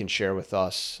that you can share with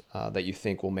us that you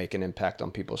think will make an impact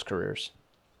on people's careers?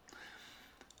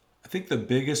 I think the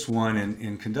biggest one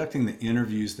in conducting the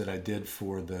interviews that I did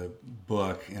for the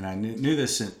book, and I knew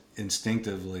this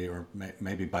instinctively or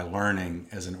maybe by learning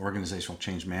as an organizational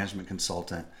change management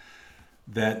consultant,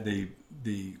 that the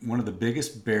one of the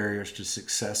biggest barriers to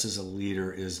success as a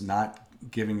leader is not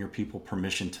giving your people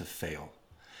permission to fail.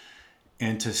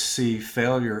 And to see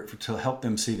failure, to help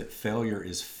them see that failure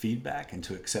is feedback and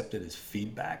to accept it as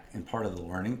feedback and part of the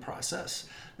learning process.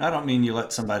 And I don't mean you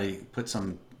let somebody put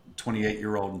some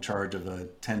 28-year-old in charge of a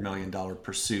 $10 million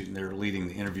pursuit and they're leading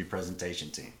the interview presentation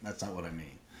team. That's not what I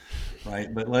mean,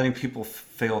 right? But letting people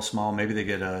fail small, maybe they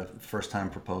get a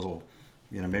first-time proposal,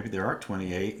 maybe they are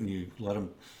 28 and you let them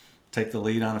take the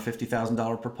lead on a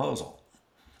 $50,000 proposal.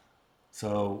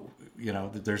 So,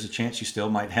 there's a chance you still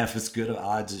might have as good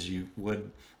odds as you would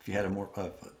if you had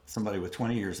somebody with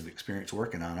 20 years of experience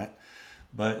working on it,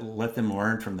 but let them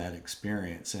learn from that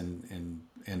experience and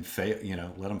fail,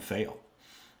 let them fail.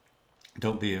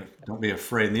 Don't be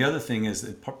afraid. And the other thing is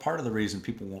that part of the reason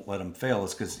people won't let them fail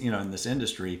is because, in this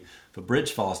industry, if a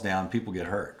bridge falls down, people get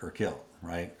hurt or killed,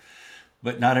 right?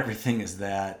 But not everything is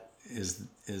that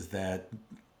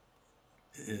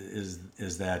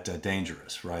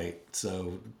dangerous, right?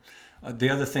 So the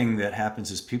other thing that happens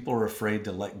is people are afraid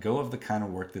to let go of the kind of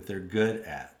work that they're good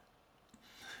at.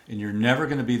 And you're never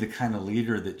going to be the kind of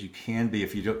leader that you can be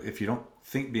if you don't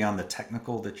think beyond the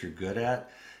technical that you're good at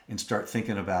and start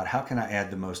thinking about how can I add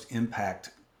the most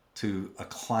impact to a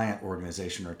client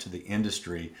organization or to the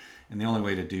industry. And the only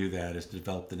way to do that is to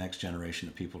develop the next generation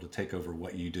of people to take over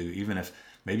what you do, even if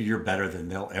maybe you're better than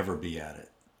they'll ever be at it.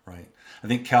 Right. I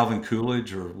think Calvin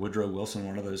Coolidge or Woodrow Wilson,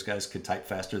 one of those guys, could type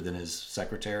faster than his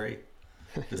secretary.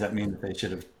 Does that mean that they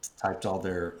should have typed all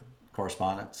their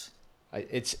correspondence?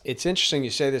 It's interesting you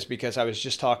say this because I was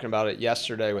just talking about it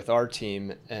yesterday with our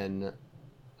team, and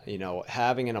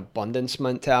having an abundance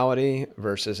mentality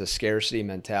versus a scarcity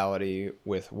mentality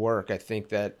with work. I think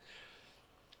that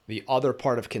the other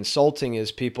part of consulting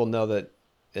is people know that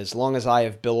as long as I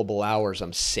have billable hours,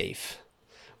 I'm safe.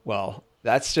 Well,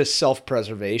 that's just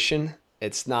self-preservation.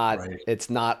 It's not Right. it's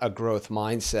not a growth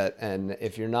mindset. And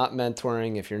if you're not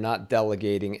mentoring, if you're not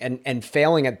delegating, and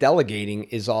failing at delegating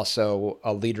is also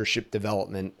a leadership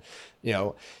development.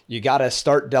 You got to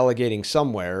start delegating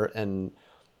somewhere, and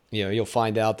you'll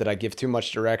find out that I give too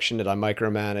much direction. Did I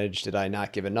micromanage? Did I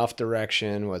not give enough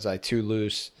direction? Was I too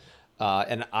loose?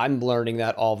 And I'm learning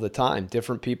that all the time.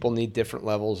 Different people need different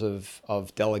levels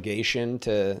of delegation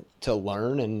to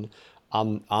learn. And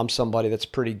I'm somebody that's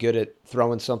pretty good at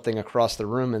throwing something across the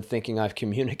room and thinking I've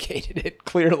communicated it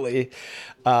clearly.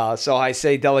 So I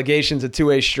say delegation's a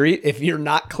two-way street. If you're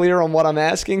not clear on what I'm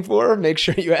asking for, make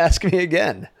sure you ask me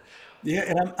again. Yeah,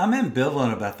 and I'm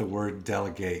ambivalent about the word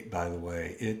delegate, by the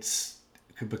way. It's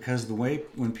because the way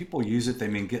when people use it, they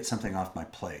mean get something off my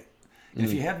plate. And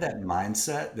if you have that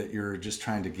mindset that you're just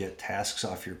trying to get tasks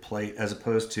off your plate, as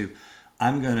opposed to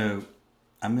I'm going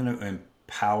to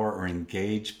empower or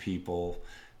engage people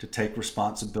to take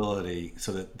responsibility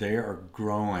so that they are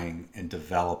growing and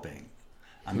developing.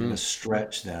 I'm going to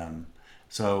stretch them.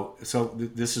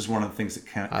 This is one of the things that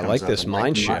I comes like up. this And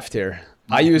mind shift here.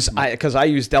 Because I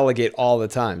use delegate all the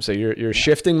time. So you're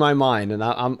shifting my mind, and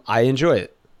I enjoy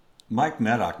it. Mike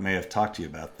Maddock may have talked to you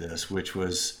about this, which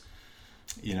was,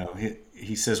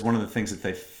 he says one of the things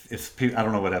that I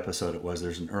don't know what episode it was.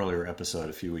 There's an earlier episode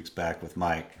a few weeks back with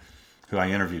Mike, who I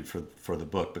interviewed for the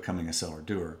book, Becoming a Seller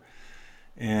Doer.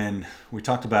 And we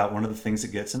talked about one of the things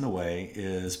that gets in the way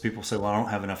is people say, well, I don't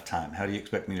have enough time. How do you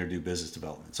expect me to do business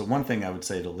development? So one thing I would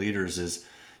say to leaders is,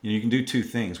 you can do two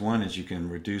things. One is you can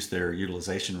reduce their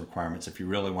utilization requirements if you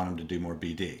really want them to do more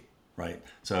BD, right?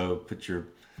 So put your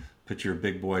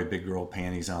big boy, big girl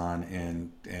panties on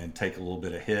and take a little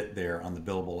bit of hit there on the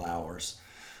billable hours,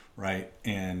 right?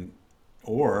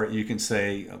 Or you can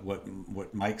say what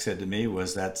Mike said to me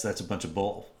was that's a bunch of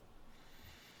bull.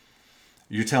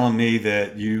 You're telling me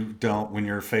that you don't, when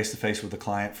you're face to face with a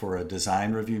client for a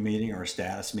design review meeting or a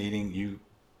status meeting,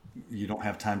 you don't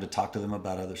have time to talk to them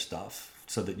about other stuff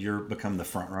so that you're become the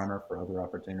front runner for other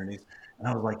opportunities. And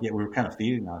I was like, yeah, we were kind of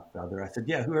feeding off each other. I said,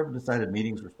 yeah, whoever decided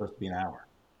meetings were supposed to be an hour,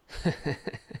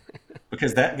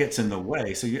 because that gets in the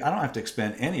way. So I don't have to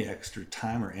expend any extra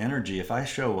time or energy. If I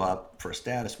show up for a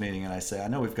status meeting and I say, I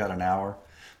know we've got an hour,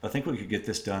 but I think we could get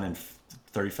this done in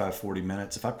 35, 40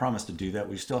 minutes. If I promise to do that,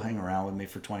 will you still hang around with me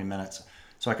for 20 minutes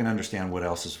so I can understand what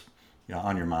else is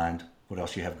on your mind, what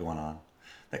else you have going on?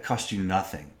 That costs you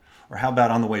nothing. Or how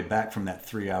about on the way back from that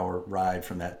 3-hour ride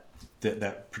from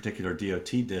that particular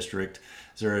DOT district,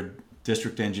 is there a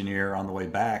district engineer on the way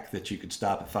back that you could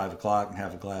stop at 5 o'clock and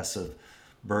have a glass of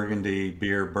Burgundy,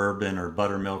 beer, bourbon, or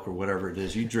buttermilk, or whatever it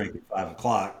is you drink at 5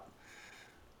 o'clock,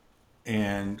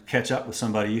 and catch up with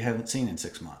somebody you haven't seen in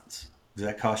 6 months? Does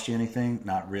that cost you anything?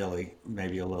 Not really,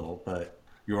 maybe a little, but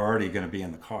you're already going to be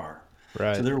in the car. So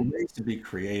Right. there are ways to be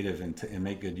creative and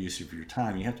make good use of your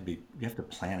time. You have to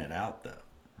plan it out though,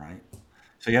 right?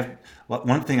 So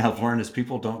one thing I've learned is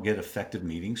people don't get effective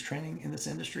meetings training in this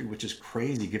industry, which is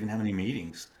crazy given how many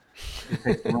meetings it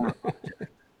takes to run a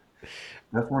project.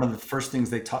 That's one of the first things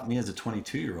they taught me as a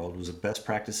 22-year-old was the best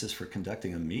practices for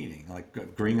conducting a meeting, like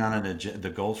agreeing on the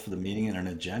goals for the meeting and an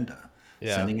agenda,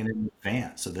 Yeah. sending it in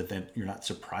advance so that then you're not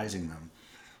surprising them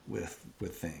with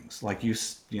things. Like you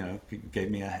gave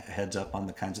me a heads up on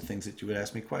the kinds of things that you would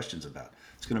ask me questions about.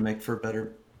 It's going to make for a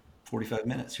better 45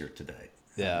 minutes here today.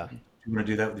 Yeah. You want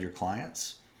to do that with your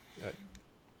clients?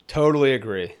 Totally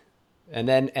agree. And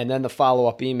then the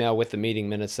follow-up email with the meeting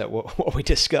minutes that what we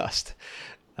discussed.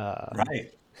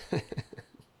 Right.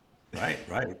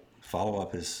 Right. Follow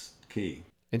up is key.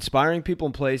 Inspiring People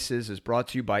and Places is brought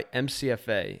to you by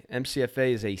MCFA.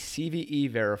 MCFA is a CVE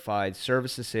verified,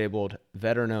 service disabled,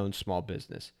 veteran owned small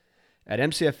business. At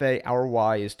MCFA, our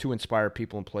why is to inspire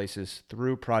people and places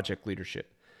through project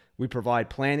leadership. We provide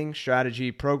planning,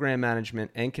 strategy, program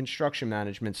management, and construction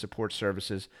management support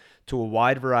services to a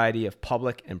wide variety of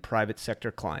public and private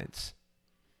sector clients.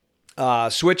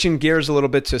 Switching gears a little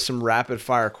bit to some rapid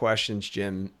fire questions,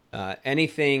 Jim.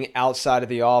 Anything outside of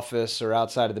the office or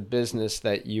outside of the business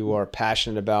that you are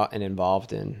passionate about and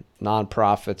involved in,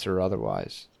 nonprofits or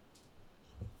otherwise?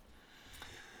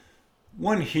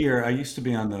 One here, I used to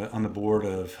be on the board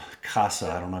of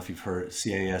CASA. I don't know if you've heard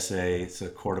CASA. It's a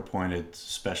court-appointed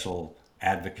special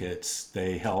advocates.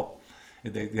 They help.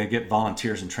 They get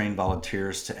volunteers and train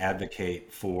volunteers to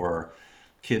advocate for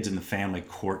kids in the family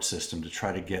court system to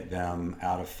try to get them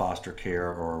out of foster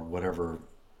care or whatever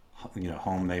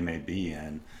home they may be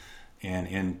in, and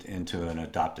into an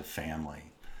adoptive family.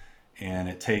 And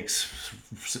it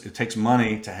takes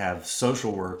money to have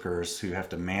social workers who have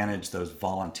to manage those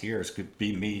volunteers. Could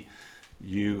be me,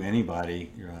 you,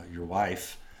 anybody, your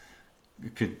wife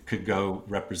could go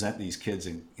represent these kids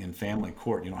in family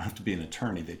court. You don't have to be an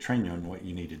attorney. They train you on what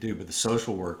you need to do, but the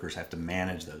social workers have to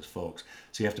manage those folks.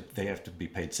 So they have to be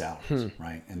paid salaries,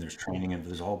 right? And there's training and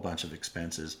there's a whole bunch of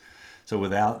expenses. So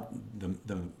without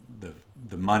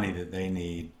the money that they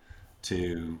need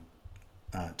to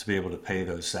be able to pay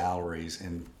those salaries,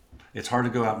 and it's hard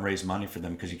to go out and raise money for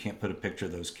them because you can't put a picture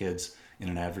of those kids in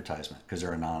an advertisement because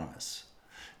they're anonymous.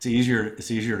 It's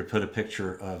easier to put a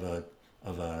picture of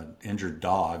a injured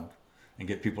dog and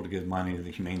get people to give money to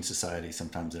the Humane Society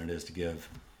sometimes than it is to give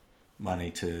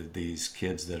money to these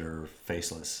kids that are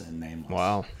faceless and nameless.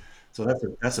 Wow. So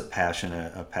that's a passion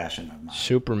of mine.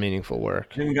 Super meaningful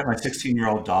work. I even got my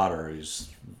 16-year-old daughter who's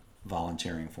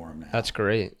volunteering for him now. That's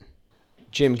great.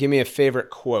 Jim, give me a favorite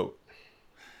quote.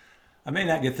 I may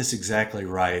not get this exactly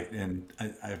right, and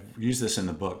I've used this in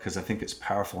the book because I think it's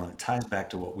powerful, and it ties back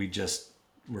to what we just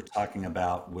were talking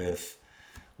about with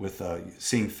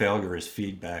seeing failure as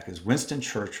feedback. Is Winston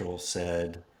Churchill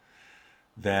said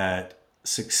that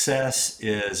success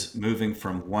is moving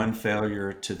from one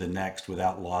failure to the next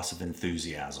without loss of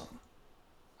enthusiasm.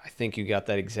 I think you got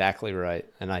that exactly right,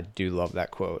 and I do love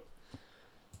that quote.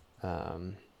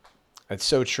 It's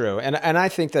so true, and I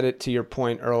think that to your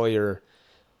point earlier,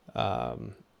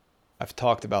 I've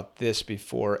talked about this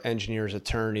before. Engineers,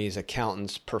 attorneys,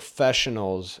 accountants,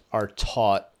 professionals are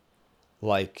taught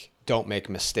like don't make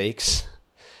mistakes.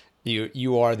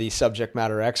 You are the subject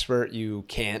matter expert. You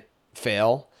can't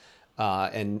fail,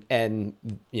 and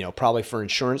probably for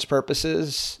insurance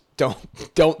purposes,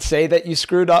 don't say that you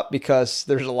screwed up because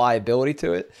there's a liability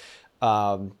to it.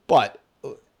 But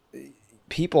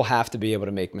people have to be able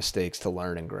to make mistakes to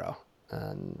learn and grow.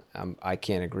 And I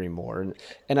can't agree more.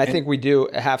 And I think we do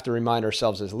have to remind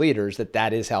ourselves as leaders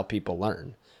that is how people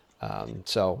learn.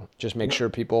 So just make sure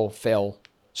people fail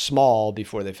small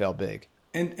before they fail big.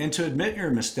 And to admit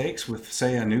your mistakes with,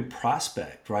 say, a new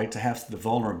prospect, right? To have the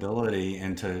vulnerability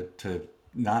and to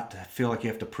not feel like you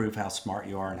have to prove how smart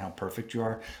you are and how perfect you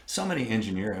are. So many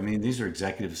engineers, these are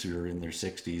executives who are in their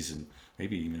 60s and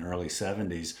maybe even early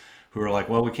 70s who are like,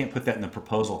 well, we can't put that in the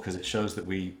proposal because it shows that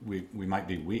we might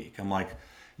be weak. I'm like,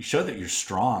 you show that you're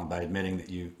strong by admitting that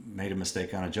you made a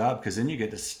mistake on a job, because then you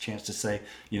get this chance to say,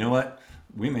 you know what,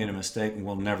 we made a mistake and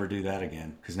we'll never do that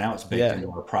again, because now it's baked into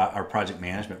our project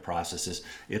management processes.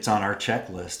 It's on our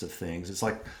checklist of things. It's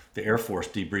like the Air Force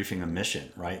debriefing a mission,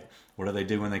 right? What do they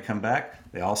do when they come back?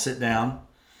 They all sit down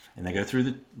and they go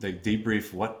through they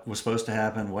debrief what was supposed to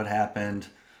happen, what happened,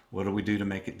 what do we do to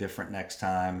make it different next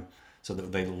time, so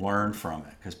that they learn from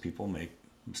it, because people make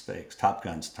mistakes. Top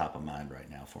Gun's top of mind right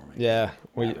now for me. Yeah,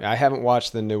 I haven't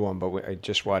watched the new one, but I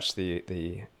just watched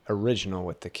the original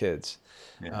with the kids.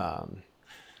 Yeah.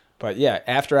 But yeah,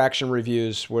 after action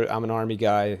reviews, I'm an Army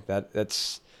guy.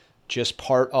 That's just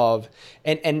part of,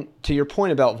 and to your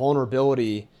point about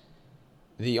vulnerability,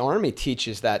 the Army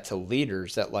teaches that to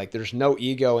leaders, that like there's no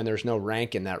ego and there's no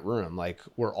rank in that room. Like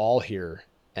we're all here,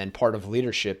 and part of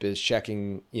leadership is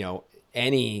checking,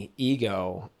 any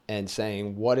ego and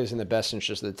saying what is in the best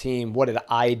interest of the team. What did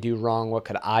I do wrong? What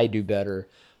could I do better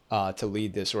to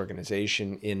lead this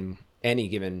organization in any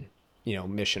given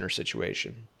mission or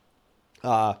situation?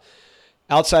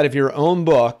 Outside of your own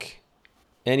book,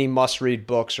 any must-read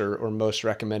books or most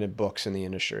recommended books in the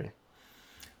industry?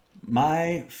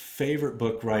 My favorite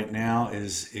book right now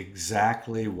is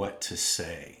Exactly What to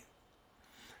Say,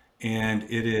 and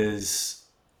it is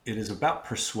about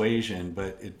persuasion,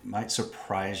 but it might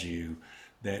surprise you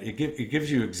that it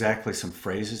gives you exactly some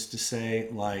phrases to say.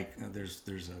 Like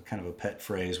there's a kind of a pet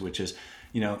phrase, which is,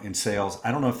 in sales,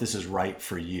 I don't know if this is right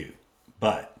for you,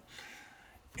 but,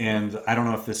 and I don't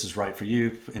know if this is right for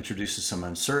you introduces some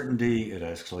uncertainty.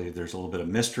 There's a little bit of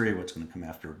mystery, what's going to come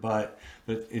after but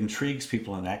intrigues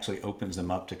people and actually opens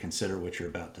them up to consider what you're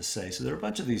about to say. So there are a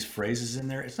bunch of these phrases in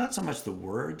there. It's not so much the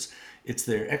words, it's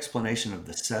their explanation of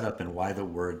the setup and why the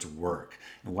words work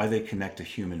and why they connect to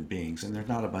human beings. And there's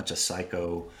not a bunch of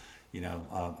psycho,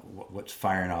 what's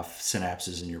firing off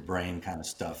synapses in your brain kind of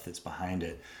stuff that's behind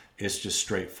it. It's just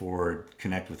straightforward,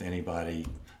 connect with anybody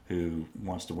who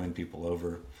wants to win people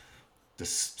over, to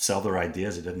sell their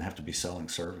ideas. It doesn't have to be selling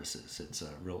services. It's a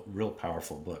real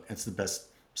powerful book. It's the best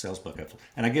sales book ever.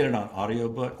 And I get it on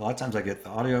audiobook. A lot of times I get the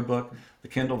audiobook, the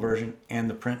Kindle version, and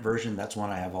the print version. That's when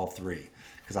I have all three,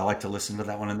 because I like to listen to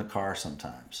that one in the car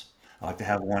sometimes. I like to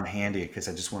have one handy because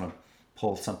I just want to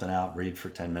pull something out, read for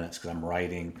 10 minutes because I'm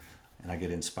writing and I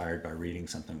get inspired by reading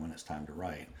something when it's time to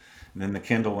write. And then the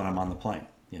Kindle when I'm on the plane,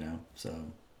 so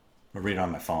I read it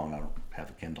on my phone. I don't have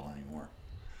a Kindle anymore.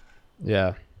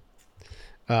 Yeah.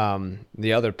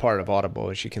 The other part of Audible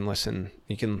is you can listen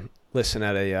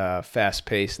at a fast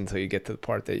pace until you get to the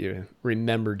part that you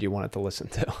remembered you wanted to listen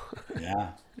to.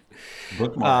 Yeah.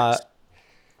 uh, Bookmarks.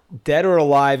 Dead or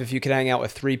alive, if you could hang out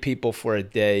with three people for a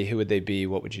day, who would they be?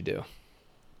 What would you do?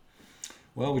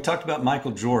 Well, we talked about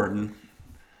Michael Jordan.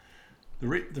 The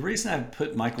reason I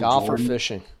put Michael Golf or Jordan,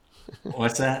 fishing?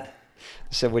 what's that?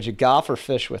 I said, would you golf or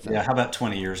fish with him? Yeah, how about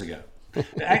 20 years ago?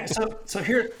 So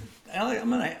here, Allie, I'm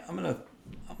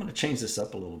gonna change this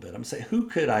up a little bit. I'm gonna say, who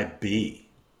could I be?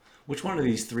 Which one of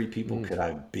these three people could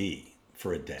I be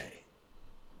for a day?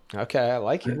 Okay, I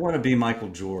like I'd it. want to be Michael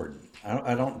Jordan.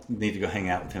 I don't need to go hang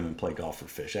out with him and play golf or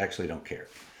fish. I actually don't care.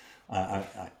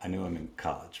 I knew him in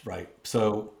college, right?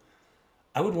 So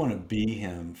I would want to be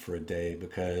him for a day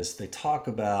because they talk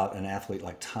about an athlete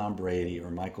like Tom Brady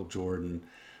or Michael Jordan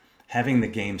having the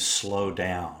game slow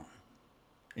down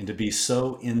and to be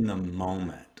so in the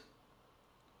moment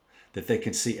that they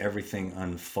can see everything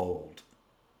unfold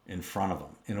in front of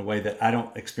them in a way that I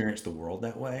don't experience the world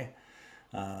that way.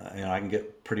 I can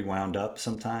get pretty wound up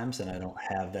sometimes, and I don't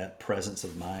have that presence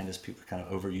of mind, as people kind of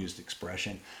overused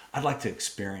expression. I'd like to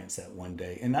experience that one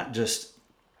day, and not just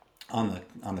on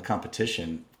the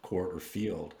competition court or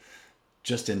field,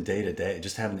 just in day to day,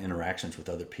 just having interactions with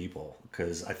other people.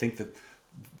 Because I think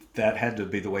that had to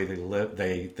be the way they live,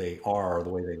 they are the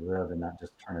way they live, and not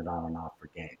just turn it on and off for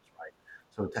games, right?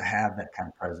 So to have that kind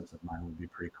of presence of mind would be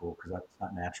pretty cool because that's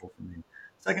not natural for me.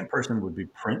 Second person would be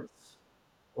Prince.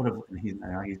 What if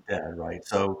he's dead, right?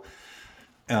 So,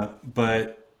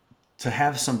 but to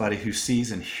have somebody who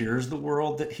sees and hears the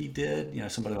world that he did,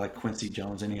 somebody like Quincy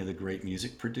Jones, any of the great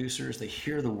music producers, they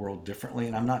hear the world differently.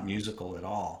 And I'm not musical at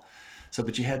all. So,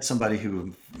 but you had somebody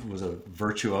who was a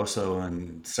virtuoso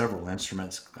in several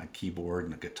instruments, a keyboard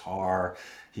and a guitar.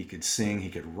 He could sing, he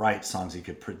could write songs, he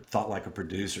could thought like a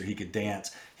producer, he could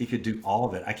dance, he could do all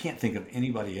of it. I can't think of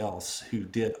anybody else who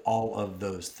did all of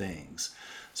those things.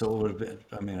 So it would have been,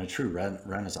 I mean, a true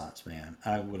renaissance man.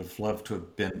 I would have loved to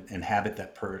have been inhabit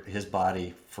his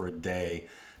body for a day,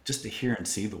 just to hear and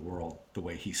see the world the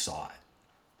way he saw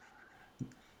it.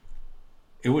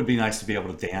 It would be nice to be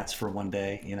able to dance for one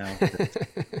day.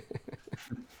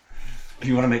 If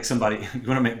you want to make you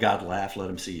want to make God laugh, let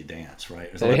him see you dance,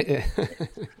 right?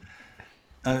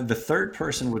 The third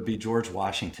person would be George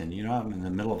Washington. I'm in the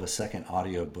middle of a second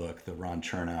audio book, the Ron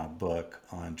Chernow book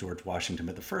on George Washington.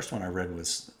 But the first one I read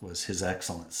was His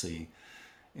Excellency.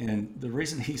 And the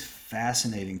reason he's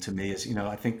fascinating to me is,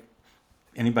 I think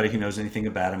anybody who knows anything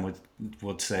about him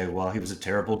would say, well, he was a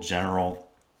terrible general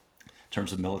in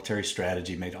terms of military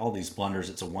strategy, made all these blunders.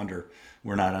 It's a wonder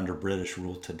we're not under British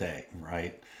rule today,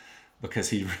 right? Because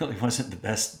he really wasn't the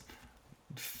best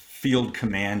field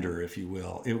commander, if you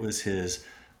will. It was his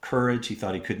courage. He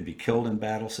thought he couldn't be killed in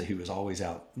battle, so he was always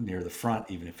out near the front,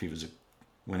 even if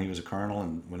when he was a colonel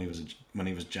and when he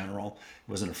was general.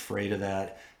 He wasn't afraid of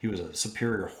that. He was a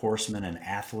superior horseman and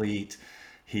athlete.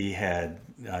 He had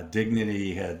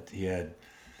dignity.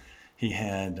 He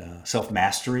had self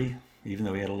mastery, even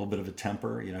though he had a little bit of a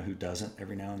temper. Who doesn't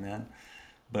every now and then?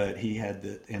 But he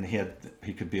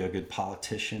could be a good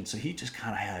politician. So he just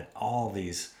kind of had all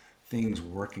these things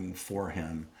working for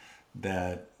him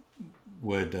that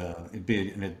would it'd be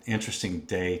an interesting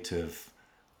day to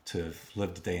have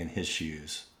lived a day in his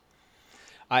shoes.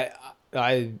 I,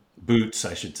 I, Boots,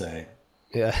 I should say.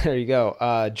 yeah, there you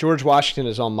go. George Washington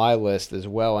is on my list as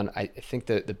well, and I think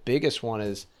that the biggest one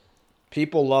is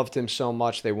people loved him so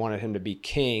much they wanted him to be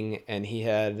king, and he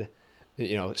had,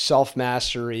 self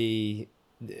mastery,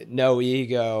 no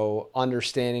ego,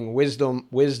 understanding,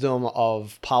 wisdom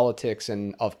of politics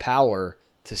and of power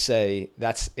to say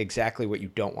that's exactly what you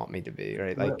don't want me to be,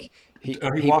 right? Like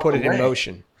Or he he walked put it in away.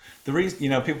 motion. The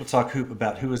reason, people talk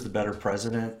about who was the better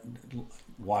president,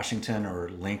 Washington or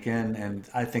Lincoln, and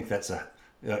I think that's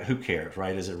who cares,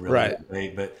 right? Is it really a Right.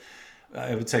 debate? But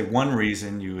I would say one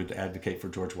reason you would advocate for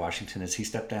George Washington is he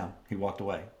stepped down. He walked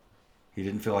away. He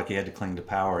didn't feel like he had to cling to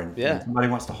power. And when Yeah. somebody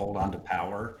wants to hold on to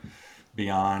power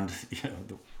beyond,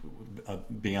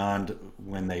 beyond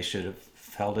when they should have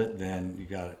held it, then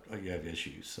you have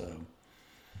issues. So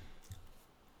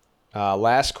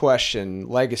Last question,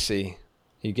 legacy.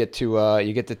 You get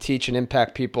to teach and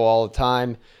impact people all the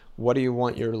time. What do you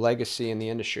want your legacy in the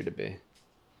industry to be?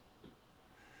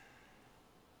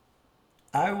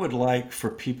 I would like for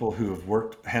people who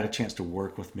have had a chance to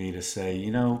work with me to say,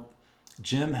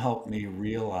 Jim helped me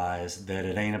realize that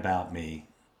it ain't about me.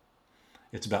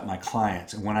 It's about my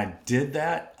clients. And when I did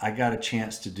that, I got a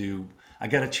chance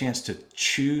to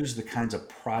choose the kinds of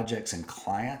projects and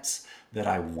clients that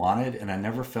I wanted. And I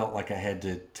never felt like I had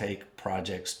to take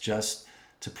projects just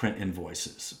to print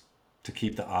invoices, to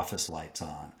keep the office lights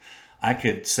on. I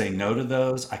could say no to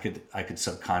those. I could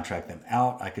subcontract them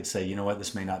out. I could say, you know what,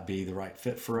 this may not be the right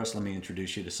fit for us. Let me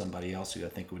introduce you to somebody else who I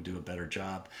think would do a better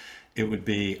job. It would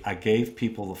be, I gave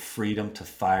people the freedom to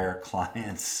fire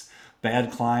clients,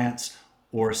 bad clients,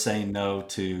 or say no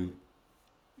to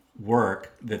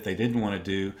work that they didn't want to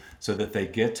do, so that they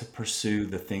get to pursue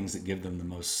the things that give them the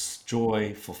most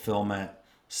joy, fulfillment,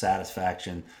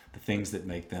 satisfaction, the things that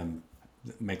make them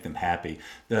happy.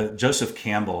 Joseph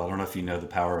Campbell, I don't know if you know The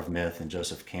Power of Myth, and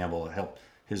Joseph Campbell,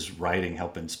 his writing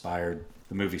helped inspire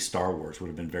the movie Star Wars. Would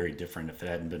have been very different if it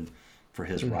hadn't been for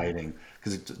his writing,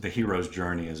 because the hero's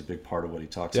journey is a big part of what he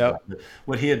talks about. But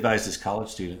what he advised his college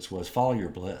students was follow your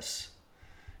bliss.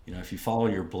 If you follow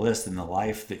your bliss, then the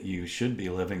life that you should be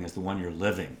living is the one you're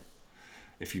living.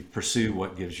 If you pursue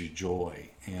what gives you joy,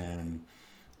 and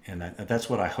that's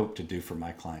what I hope to do for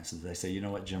my clients, is they say, you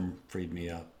know what, Jim freed me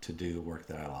up to do the work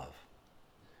that I love.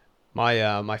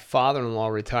 My father-in-law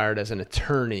retired as an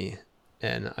attorney,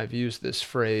 and I've used this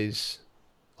phrase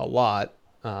a lot.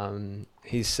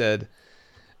 He said,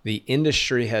 the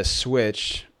industry has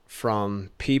switched from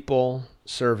people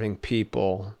serving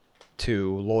people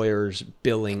to lawyers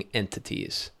billing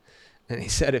entities. And he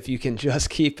said, if you can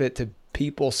just keep it to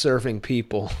people serving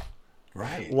people,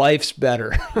 right, life's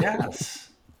better. Yes.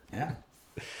 Yeah.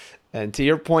 And to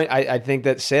your point, I think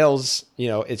that sales,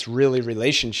 it's really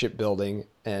relationship building,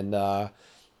 and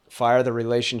fire the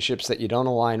relationships that you don't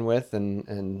align with,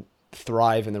 and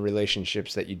thrive in the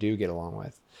relationships that you do get along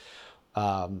with.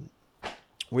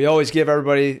 We always give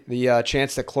everybody the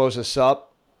chance to close us up.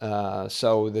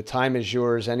 So the time is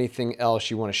yours. Anything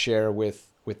else you want to share with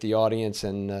the audience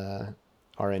and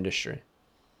our industry?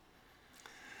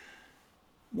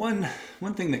 One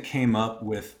thing that came up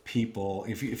with people,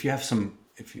 if you have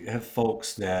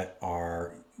folks that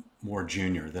are more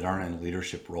junior, that aren't in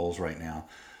leadership roles right now,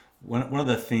 one of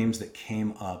the themes that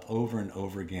came up over and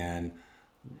over again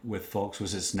with folks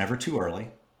was, it's never too early.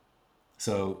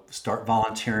 So start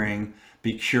volunteering,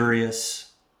 be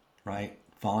curious, right?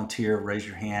 Volunteer, raise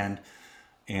your hand,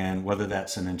 and whether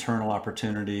that's an internal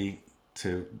opportunity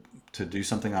to do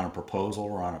something on a proposal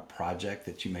or on a project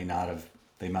that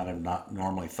they might have not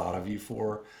normally thought of you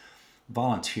for,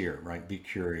 volunteer, right? Be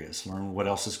curious, learn what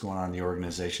else is going on in the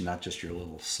organization, not just your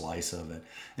little slice of it.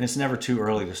 And it's never too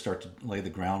early to start to lay the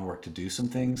groundwork to do some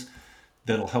things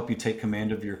that'll help you take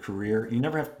command of your career. You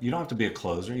don't have to be a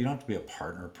closer, you don't have to be a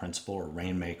partner, principal, or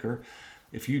rainmaker.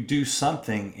 If you do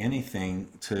anything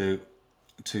to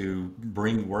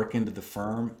bring work into the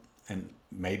firm and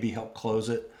maybe help close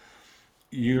it,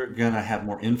 you're going to have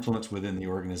more influence within the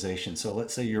organization. So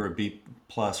let's say you're a B+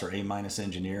 or A-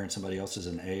 engineer and somebody else is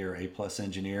an A or A+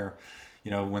 engineer.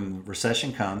 When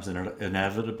recession comes, and it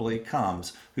inevitably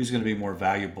comes, who's going to be more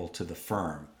valuable to the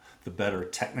firm? The better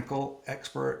technical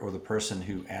expert, or the person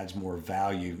who adds more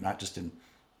value, not just in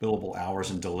billable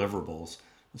hours and deliverables,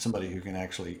 but somebody who can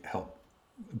actually help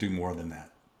do more than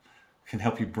that, can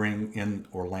help you bring in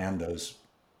or land those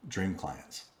dream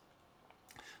clients.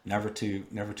 Never too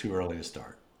early to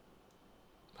start.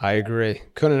 I agree.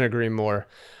 Couldn't agree more.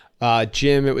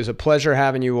 Jim, it was a pleasure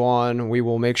having you on. We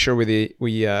will make sure we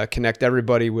connect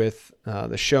everybody with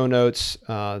the show notes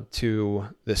to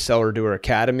the Seller Doer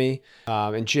Academy.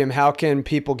 And Jim, how can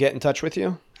people get in touch with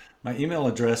you? My email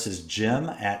address is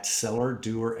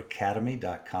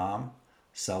jim@sellerdoeracademy.com.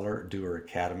 Seller Doer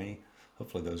Academy.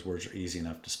 Hopefully those words are easy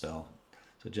enough to spell.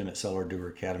 So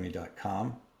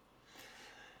jim@sellerdoeracademy.com.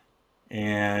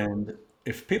 And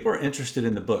if people are interested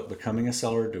in the book, Becoming a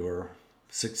Seller Doer,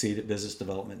 Succeed at Business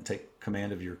Development and Take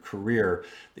Command of Your Career,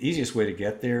 the easiest way to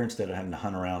get there, instead of having to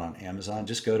hunt around on Amazon,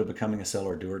 just go to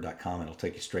becomingasellerdoer.com. It'll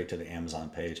take you straight to the Amazon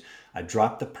page. I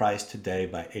dropped the price today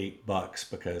by $8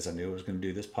 because I knew I was going to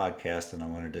do this podcast and I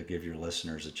wanted to give your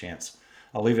listeners a chance.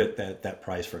 I'll leave it at that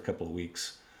price for a couple of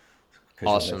weeks, because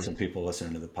awesome. You'll have some people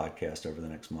listening to the podcast over the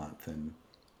next month. And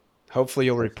hopefully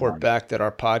you'll report back that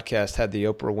our podcast had the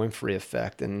Oprah Winfrey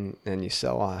effect, and you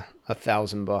sell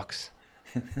 $1,000.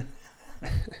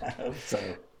 I hope so.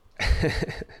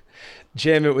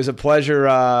 Jim, it was a pleasure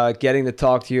getting to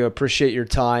talk to you. Appreciate your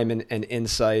time and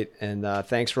insight, and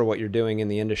thanks for what you're doing in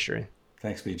the industry.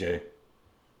 Thanks, BJ.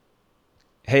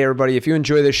 Hey, everybody, if you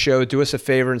enjoy this show, do us a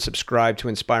favor and subscribe to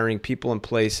Inspiring People and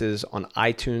Places on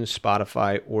iTunes,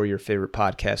 Spotify, or your favorite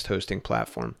podcast hosting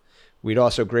platform. We'd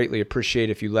also greatly appreciate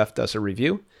if you left us a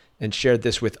review and shared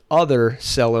this with other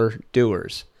seller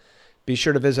doers. Be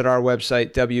sure to visit our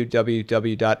website,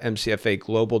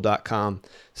 www.mcfaglobal.com.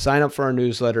 Sign up for our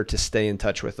newsletter to stay in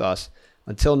touch with us.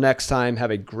 Until next time,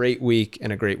 have a great week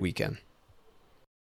and a great weekend.